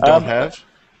and don't have?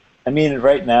 I mean,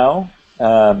 right now,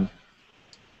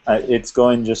 it's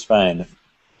going just fine.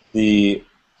 The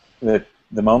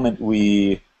moment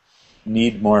we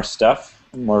need more stuff,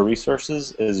 more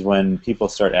resources, is when people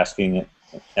start asking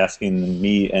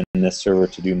me and this server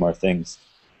to do more things.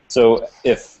 So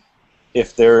if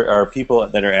there are people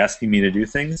that are asking me to do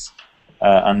things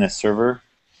on this server,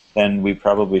 then we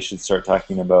probably should start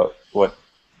talking about what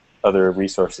other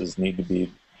resources need to be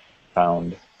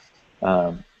found.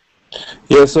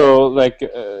 Yeah, so like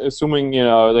assuming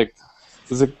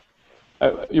there's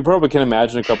you probably can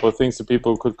imagine a couple of things that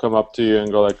people could come up to you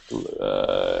and go like,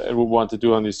 and would want to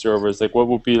do on these servers. Like, what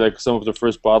would be like some of the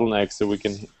first bottlenecks that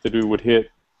we would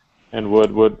hit, and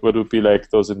what would be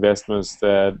like those investments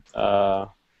that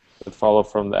follow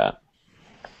from that?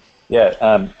 Yeah,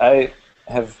 I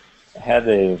have had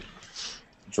a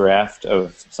draft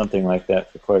of something like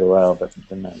that for quite a while, but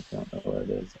then I don't know where it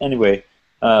is. Anyway,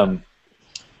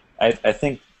 I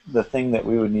think the thing that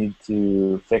we would need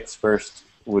to fix first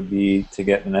would be to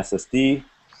get an SSD,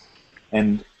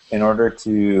 and in order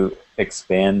to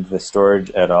expand the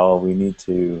storage at all, we need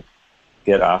to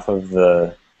get off of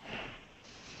the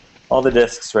all the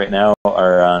disks right now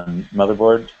are on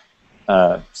motherboard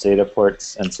SATA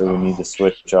ports, and so we need to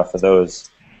switch off of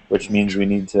those, which means we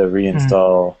need to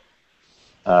reinstall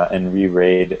and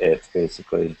re-RAID it,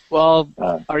 basically. Well,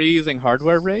 are you using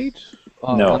hardware RAID?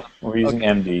 No, we're using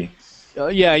MD.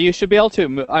 Yeah, you should be able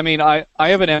to. I mean, I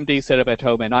have an MD set up at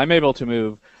home, and I'm able to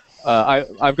move.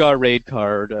 I've got a RAID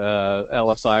card,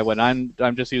 LSI, when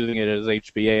I'm just using it as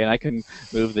HBA, and I can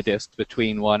move the disks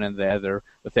between one and the other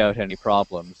without any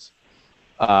problems.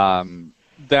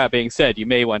 That being said, you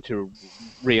may want to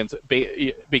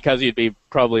because you'd be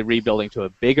probably rebuilding to a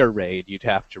bigger RAID. You'd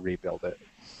have to rebuild it.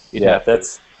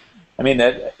 I mean,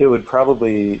 it would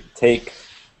probably take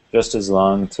just as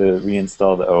long to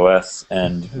reinstall the OS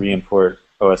and re-import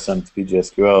OSM to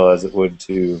PGSQL as it would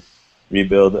to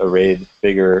rebuild a RAID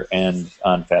bigger and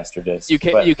on faster disks. You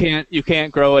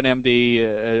can't grow an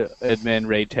MD admin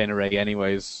RAID 10 array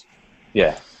anyways.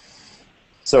 Yeah.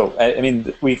 So I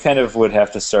mean, we kind of would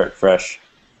have to start fresh.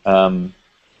 We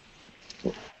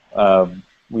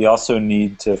also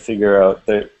need to figure out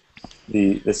that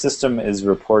the system is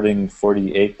reporting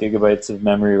 48 gigabytes of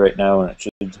memory right now, and it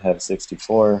should have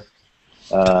 64.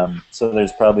 So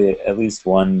there's probably at least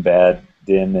one bad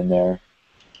DIMM in there.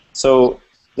 So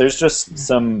there's just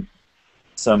some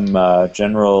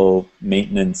general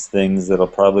maintenance things that'll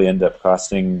probably end up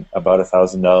costing about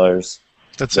 $1,000.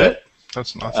 That's it?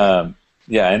 That's nothing.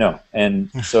 Yeah, I know.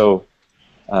 And so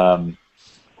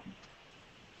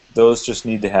those just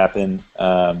need to happen.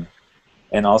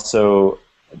 And also,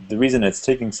 the reason it's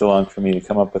taking so long for me to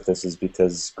come up with this is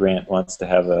because Grant wants to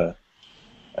have a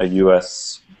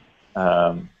US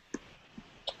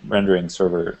rendering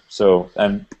server. So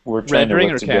we're trying to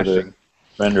work together. Caching?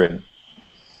 Rendering.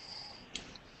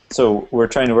 So we're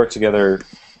trying to work together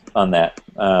on that.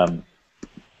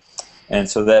 And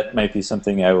so that might be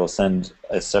something I will send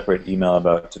a separate email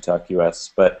about to Talk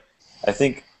US. But I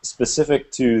think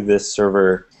specific to this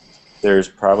server, there's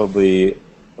probably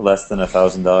less than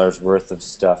 $1,000 worth of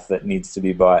stuff that needs to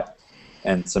be bought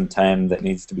and some time that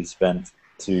needs to be spent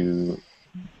to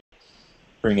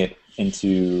bring it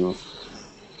into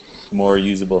more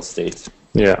usable state.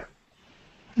 Yeah.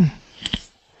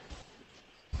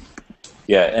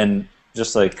 Yeah, and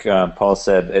just like Paul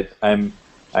said, I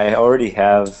already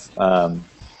have, for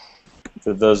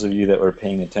those of you that were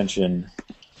paying attention,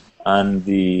 in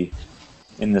the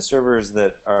servers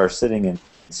that are sitting in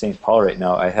St. Paul right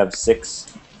now, I have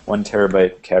 6 1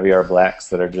 terabyte Caviar Blacks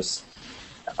that are just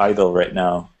idle right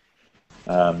now.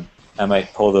 I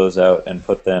might pull those out and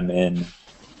put them in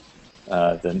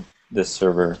this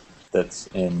server that's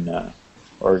in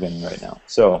Oregon right now.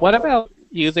 So what about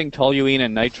using toluene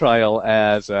and nitrile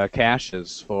as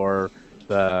caches for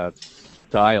the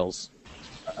tiles?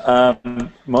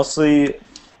 Mostly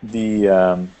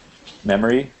the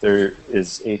memory. There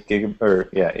is 8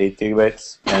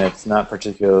 gigabytes, and it's not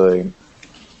particularly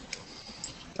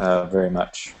very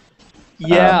much.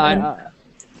 Yeah,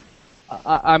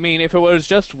 I mean, if it was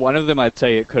just one of them, I'd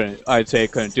say it couldn't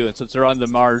do it, since they're on the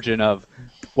margin of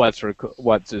what's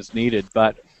is needed.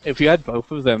 But if you had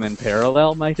both of them in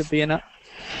parallel, might it be enough?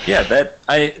 Yeah,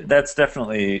 that's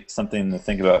definitely something to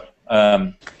think about.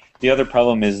 The other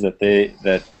problem is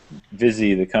that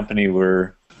Visi, the company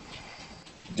we're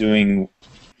doing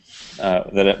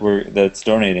that's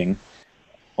donating,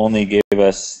 only gave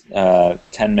us 10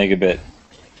 megabit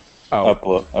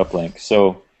uplink.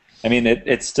 So I mean,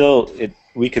 it's still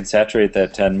we could saturate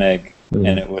that 10 meg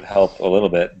and it would help a little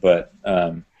bit, but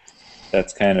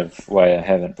that's kind of why I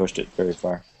haven't pushed it very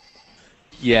far.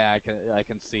 Yeah, I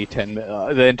can see 10.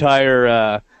 The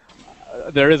entire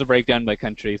there is a breakdown by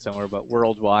country somewhere, but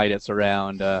worldwide it's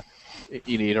around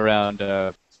you need around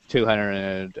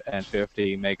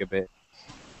 250 megabit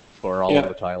for all of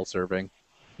the tile serving.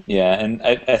 Yeah, and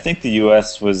I think the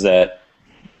U.S. was at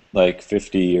like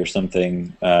 50 or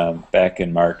something back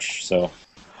in March. So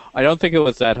I don't think it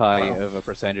was that high of a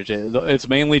percentage. It's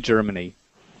mainly Germany.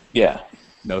 Yeah.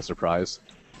 No surprise.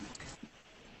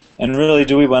 And really,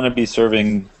 do we want to be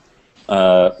serving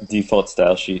default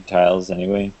style sheet tiles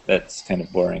anyway? That's kind of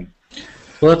boring.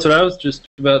 Well, that's what I was just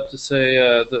about to say.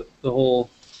 The whole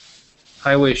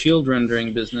highway shield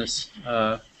rendering business.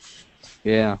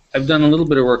 Yeah. I've done a little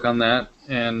bit of work on that,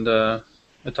 and I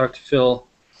talked to Phil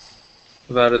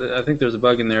about it. I think there's a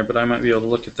bug in there, but I might be able to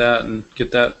look at that and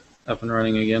get that up and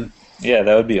running again. Yeah,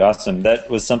 that would be awesome. That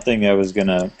was something I was going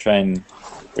to try and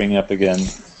bring up again.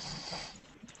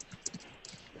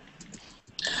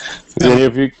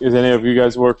 Is any of you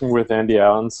guys working with Andy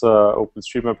Allen's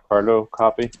OpenStreetMap Carto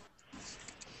copy?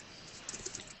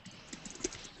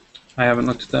 I haven't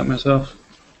looked at that myself.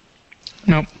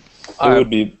 Nope. It would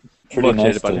be pretty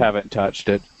nice but haven't touched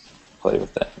it. play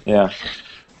with that. Yeah.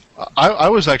 I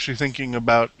was actually thinking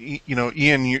about,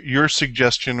 Ian, your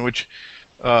suggestion, which,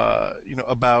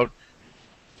 about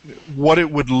what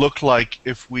it would look like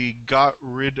if we got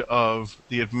rid of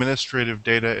the administrative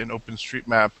data in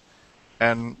OpenStreetMap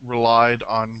and relied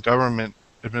on government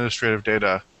administrative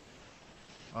data,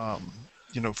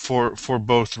 for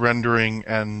both rendering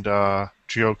and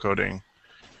geocoding.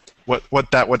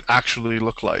 What that would actually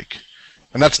look like,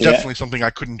 and that's definitely something I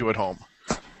couldn't do at home.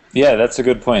 Yeah, that's a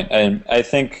good point. I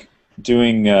think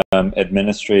doing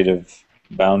administrative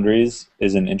boundaries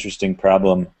is an interesting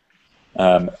problem.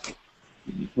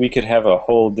 We could have a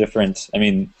whole different. I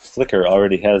mean, Flickr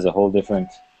already has a whole different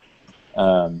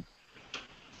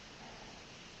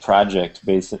project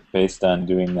based on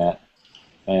doing that,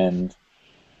 and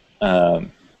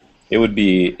it would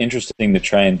be interesting to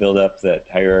try and build up that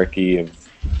hierarchy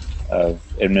of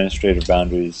administrative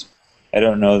boundaries. I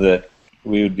don't know that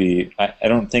we would be. I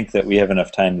don't think that we have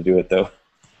enough time to do it, though.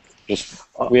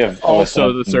 We have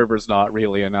also the server's not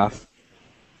really enough.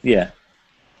 Yeah.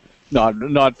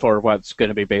 Not for what's going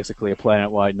to be basically a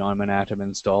planet-wide non-Manhattan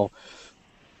install.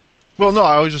 Well, no,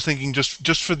 I was just thinking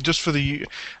just for the.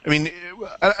 I mean,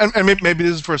 and maybe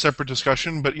this is for a separate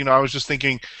discussion, but I was just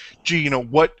thinking, gee,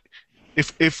 what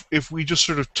if we just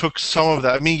sort of took some of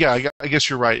that? I mean, yeah, I guess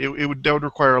you're right. That would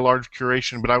require a large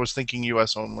curation, but I was thinking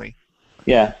U.S. only.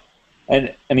 Yeah,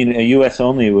 and I mean, a U.S.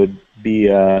 only would be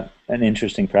an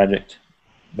interesting project.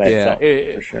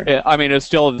 For sure. I mean, it's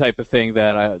still the type of thing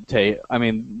that I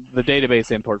mean, the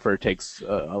database import for it takes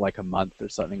like a month or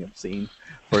something obscene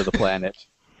for the planet.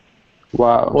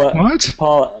 Wow. Well, What?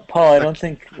 Paul, I don't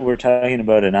think we're talking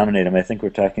about a nominatum. I think we're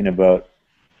talking about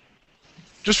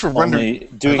just for rendering.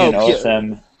 Doing an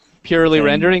OSM. Purely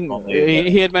rendering?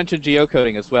 He had mentioned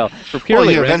geocoding as well. For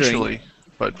purely rendering, eventually.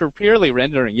 But for purely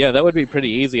rendering, yeah, that would be pretty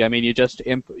easy. I mean, you just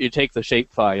you take the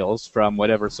shape files from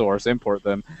whatever source, import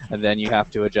them, and then you have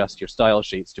to adjust your style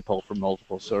sheets to pull from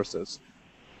multiple sources,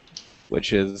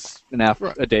 which is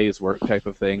a day's work type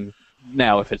of thing.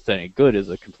 Now, if it's any good is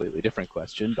a completely different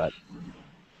question, but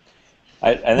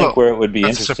I think where it would be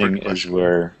interesting is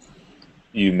where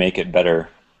you make it better,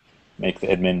 make the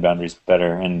admin boundaries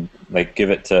better, and like give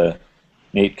it to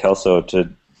Nate Kelso to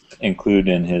include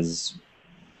in his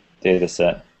data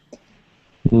set.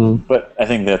 But I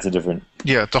think that's a different...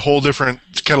 Yeah, it's a whole different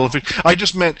kettle of fish. I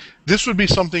just meant this would be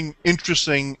something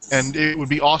interesting, and it would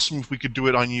be awesome if we could do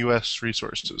it on U.S.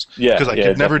 resources. Yeah, because I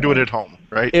could never do it at home,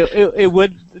 right? It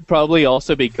would probably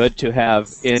also be good to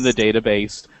have in the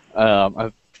database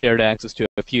shared access to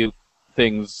a few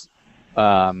things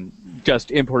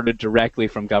just imported directly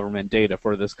from government data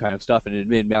for this kind of stuff, and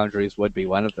admin boundaries would be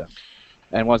one of them.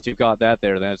 And once you've got that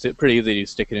there, then it's pretty easy to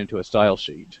stick it into a style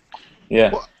sheet.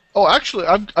 Yeah. Well, actually,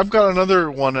 I've got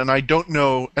another one, and I don't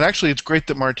know. And actually, it's great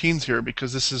that Martine's here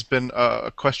because this has been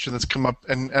a question that's come up,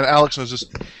 and Alex knows this,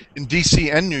 in D.C.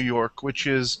 and New York, which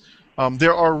is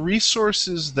there are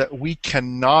resources that we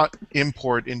cannot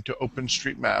import into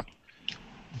OpenStreetMap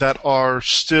that are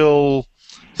still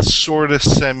sort of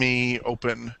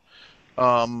semi-open.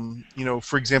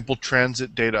 For example,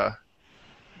 transit data.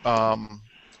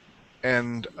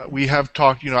 And we have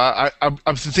talked.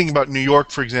 I'm thinking about New York,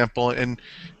 for example, and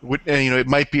it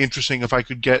might be interesting if I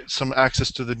could get some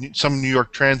access to some New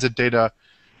York transit data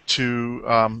to,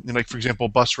 like for example,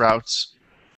 bus routes,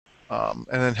 and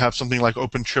then have something like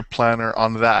OpenTrip Planner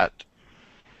on that.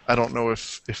 I don't know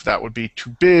if that would be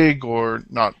too big or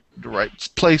not the right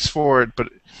place for it, but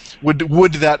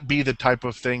would that be the type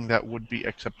of thing that would be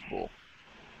acceptable?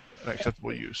 An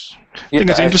acceptable use. I think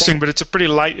it's interesting, but it's a pretty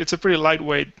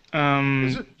lightweight. Is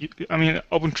it? I mean,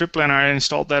 OpenTrip Planner. I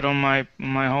installed that on my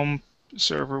home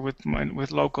server with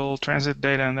local transit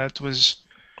data, and that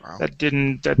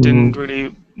didn't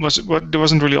really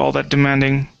wasn't really all that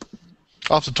demanding.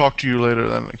 I'll have to talk to you later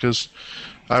then, because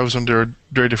I was under a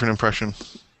very different impression.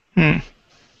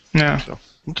 Yeah. So,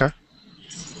 okay.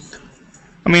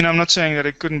 I mean, I'm not saying that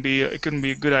it couldn't be a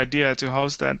good idea to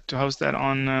host that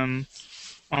on.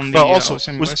 Also,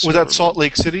 OSM was server. that Salt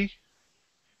Lake City?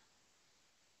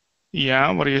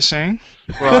 Yeah, what are you saying?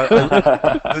 Well,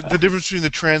 the difference between the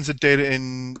transit data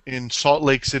in Salt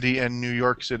Lake City and New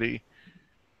York City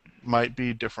might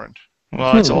be different.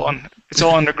 Well, it's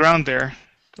all underground there.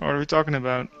 What are we talking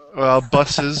about? Well,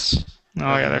 buses.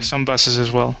 Oh yeah, there's some buses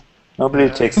as well. Nobody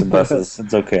takes the buses.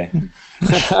 It's okay.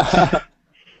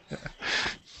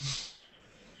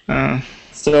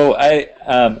 So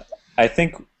I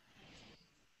think.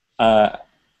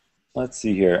 Let's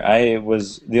see here.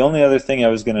 The only other thing I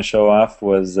was going to show off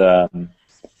was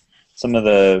some of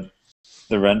the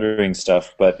rendering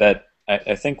stuff, but that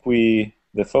I think the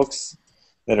folks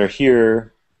that are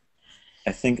here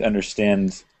I think,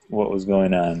 understand what was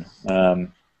going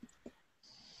on.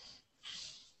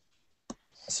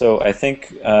 So I think,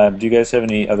 do you guys have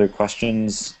any other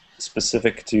questions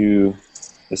specific to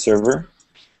the server?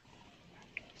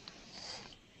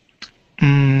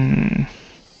 Mm.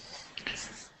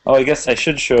 Oh, I guess I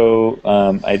should show,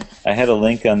 I had a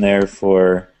link on there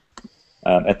for,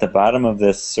 at the bottom of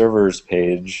this servers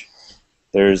page,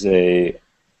 there's a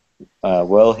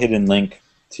well-hidden link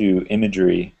to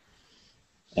imagery.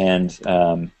 And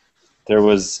there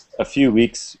was a few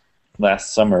weeks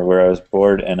last summer where I was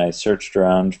bored and I searched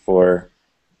around for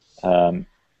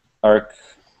Arc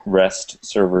REST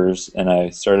servers and I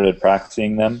started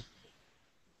proxying them.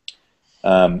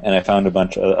 And I found a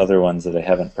bunch of other ones that I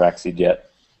haven't proxied yet.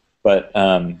 But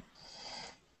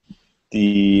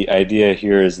the idea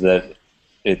here is that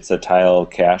it's a tile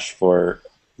cache for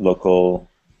local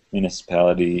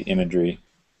municipality imagery.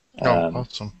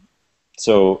 Awesome.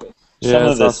 So some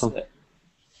of this awesome.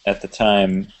 at the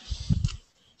time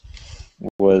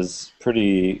was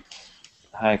pretty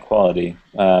high quality.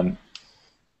 But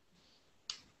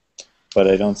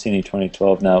I don't see any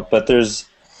 2012 now. But there's,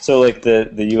 so like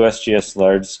the USGS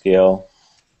large scale,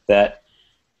 that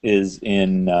is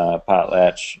in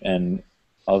Potlatch, and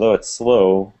although it's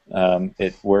slow,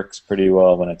 it works pretty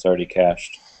well when it's already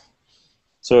cached.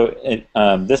 So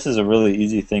this is a really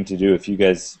easy thing to do. If you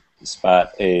guys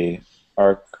spot a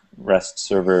Arc REST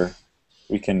server,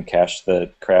 we can cache the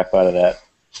crap out of that.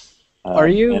 Are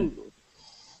you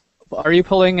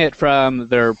pulling it from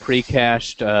their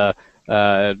pre-cached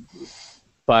 512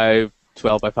 by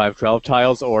 512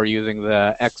 tiles, or using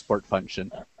the export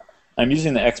function? I'm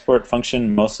using the export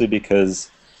function mostly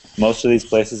because most of these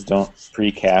places don't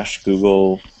pre-cache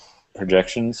Google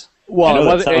projections. Well, I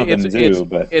know that some of them do,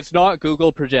 but it's not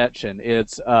Google projection.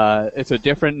 It's a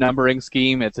different numbering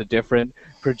scheme. It's a different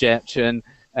projection,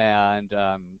 and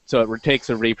so it takes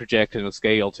a reproject and a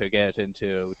scale to get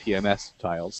into TMS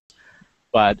tiles.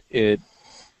 But it's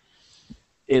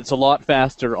a lot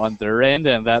faster on their end,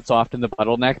 and that's often the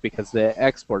bottleneck because the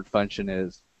export function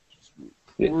is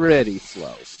pretty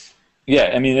slow.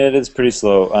 Yeah, I mean it is pretty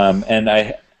slow, and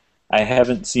I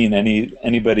haven't seen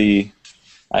anybody.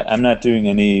 I'm not doing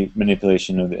any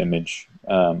manipulation of the image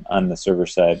on the server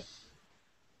side.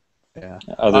 Yeah.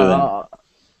 Other than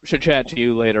should chat to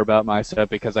you later about my setup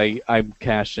because I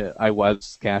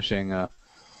was caching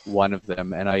one of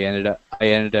them, and I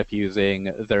ended up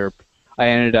using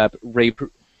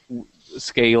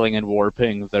scaling and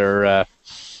warping their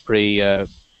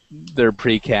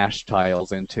pre-cached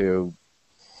tiles into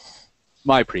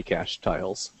my pre-cached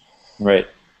tiles. Right.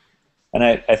 And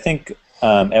I think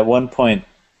at one point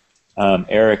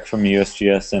Eric from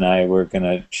USGS and I were going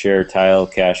to share tile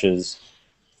caches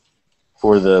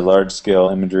for the large-scale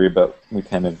imagery, but we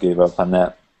kind of gave up on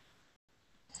that.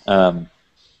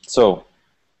 So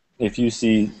if you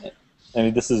see, I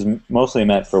mean, this is mostly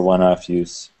meant for one-off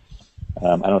use.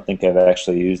 I don't think I've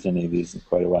actually used any of these in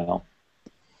quite a while.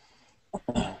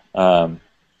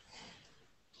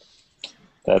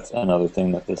 That's another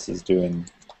thing that this is doing.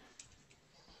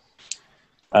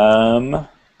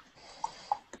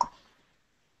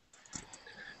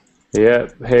 Yeah.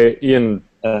 Hey, Ian.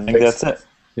 I think that's it.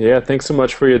 Yeah. Thanks so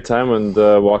much for your time and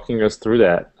walking us through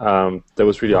that. That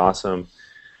was really awesome.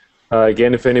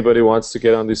 Again, if anybody wants to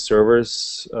get on these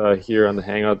servers here on the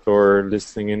Hangout or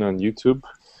listening in on YouTube,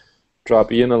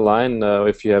 drop Ian a line.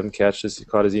 If you haven't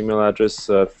caught his email address,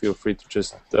 feel free to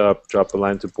just drop a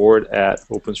line to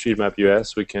board@OpenStreetMap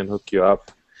US. We can hook you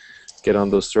up, get on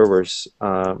those servers,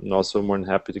 and also more than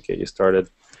happy to get you started.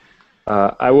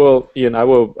 Ian, I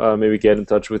will maybe get in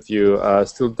touch with you.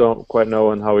 Still don't quite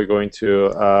know on how we're going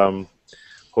to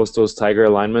host those Tiger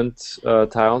alignment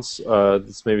tiles.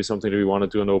 This may be something that we want to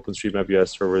do on the OpenStreetMap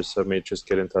US servers, so I may just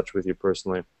get in touch with you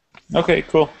personally. Okay,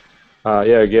 cool.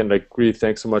 Yeah, again, really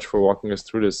thanks so much for walking us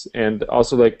through this. And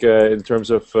also, in terms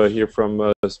of here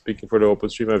from speaking for the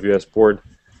OpenStreetMap US board,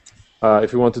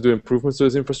 if you want to do improvements to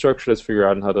this infrastructure, let's figure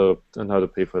out on how to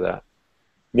pay for that.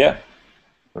 Yeah.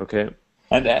 Okay.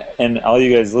 And all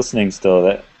you guys listening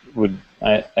still,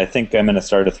 I think I'm going to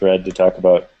start a thread to talk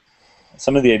about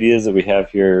some of the ideas that we have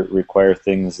here require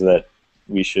things that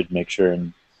we should make sure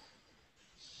and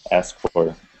ask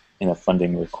for in a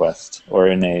funding request or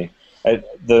in the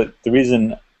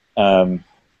reason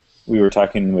we were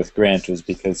talking with Grant was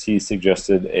because he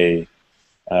suggested a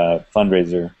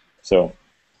fundraiser, so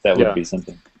that would be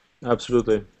something.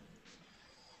 Absolutely.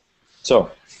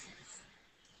 So.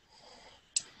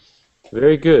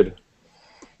 Very good.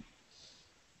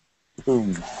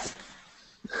 Boom.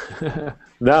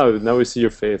 Now we see your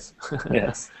face.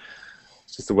 Yes.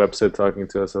 It's just the website talking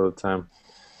to us all the time.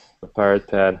 a pirate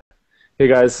pad. Hey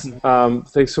guys,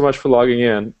 thanks so much for logging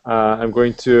in. I'm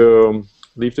going to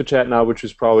leave the chat now, which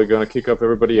is probably going to kick up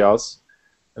everybody else,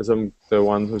 as I'm the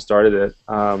one who started it.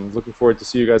 Looking forward to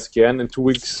see you guys again. In 2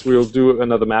 weeks, we'll do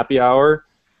another Mappy Hour.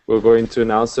 We're going to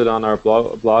announce it on our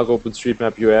blog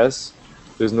OpenStreetMap US.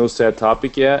 There's no set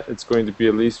topic yet. It's going to be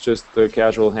at least just the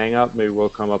casual hangout. Maybe we'll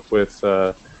come up with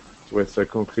a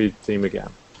concrete theme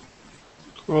again.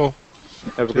 Cool.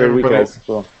 Have a great week, guys.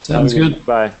 Cool. Sounds good.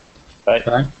 Bye. Bye.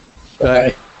 Bye.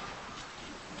 Bye.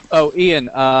 Oh, Ian.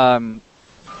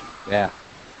 Yeah.